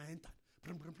one came, I entered.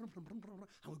 And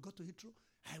we got to Heathrow.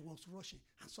 I was rushing.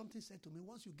 And something said to me,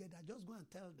 once you get there, just go and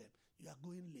tell them. You are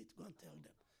going late. Go and tell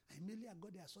them. And immediately I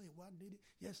got there, I saw a one lady.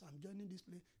 Yes, I'm joining this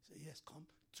place. Say, yes, come.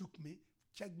 Took me,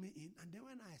 checked me in. And then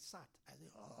when I sat, I said,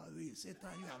 oh,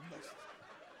 Satan, you have lost.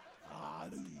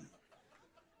 Hallelujah.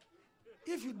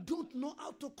 If you don't know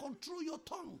how to control your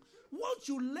tongue, once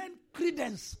you learn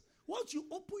credence, once you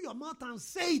open your mouth and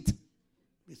say it,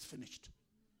 it's finished.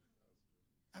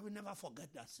 I will never forget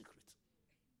that secret.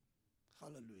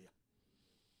 Hallelujah.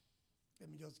 Let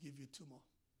me just give you 2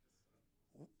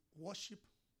 more. Worship,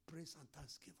 praise, and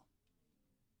thanksgiving.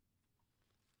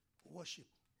 Worship,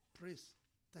 praise,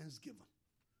 thanksgiving.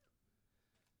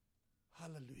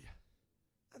 Hallelujah.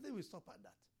 I think we stop at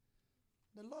that.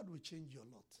 The Lord will change your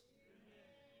lot.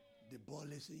 The ball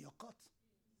is in your court.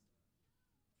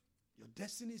 Your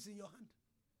destiny is in your hand.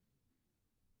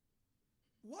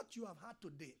 What you have had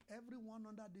today, everyone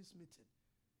under this meeting.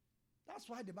 That's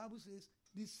why the Bible says,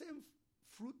 The same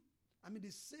fruit,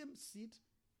 the same seed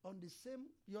on the same,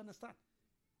 you understand?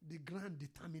 The ground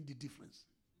determined the difference.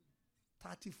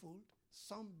 30-fold.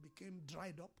 Some became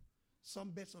dried up.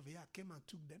 Some birds of the air came and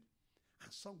took them.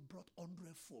 And some brought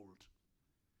 100-fold.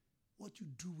 What you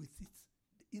do with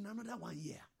it in another 1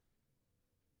 year,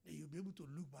 then you'll be able to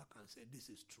look back and say, this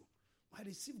is true. I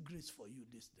receive grace for you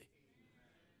this day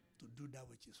to do that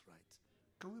which is right.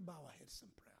 Can we bow our heads in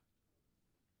prayer?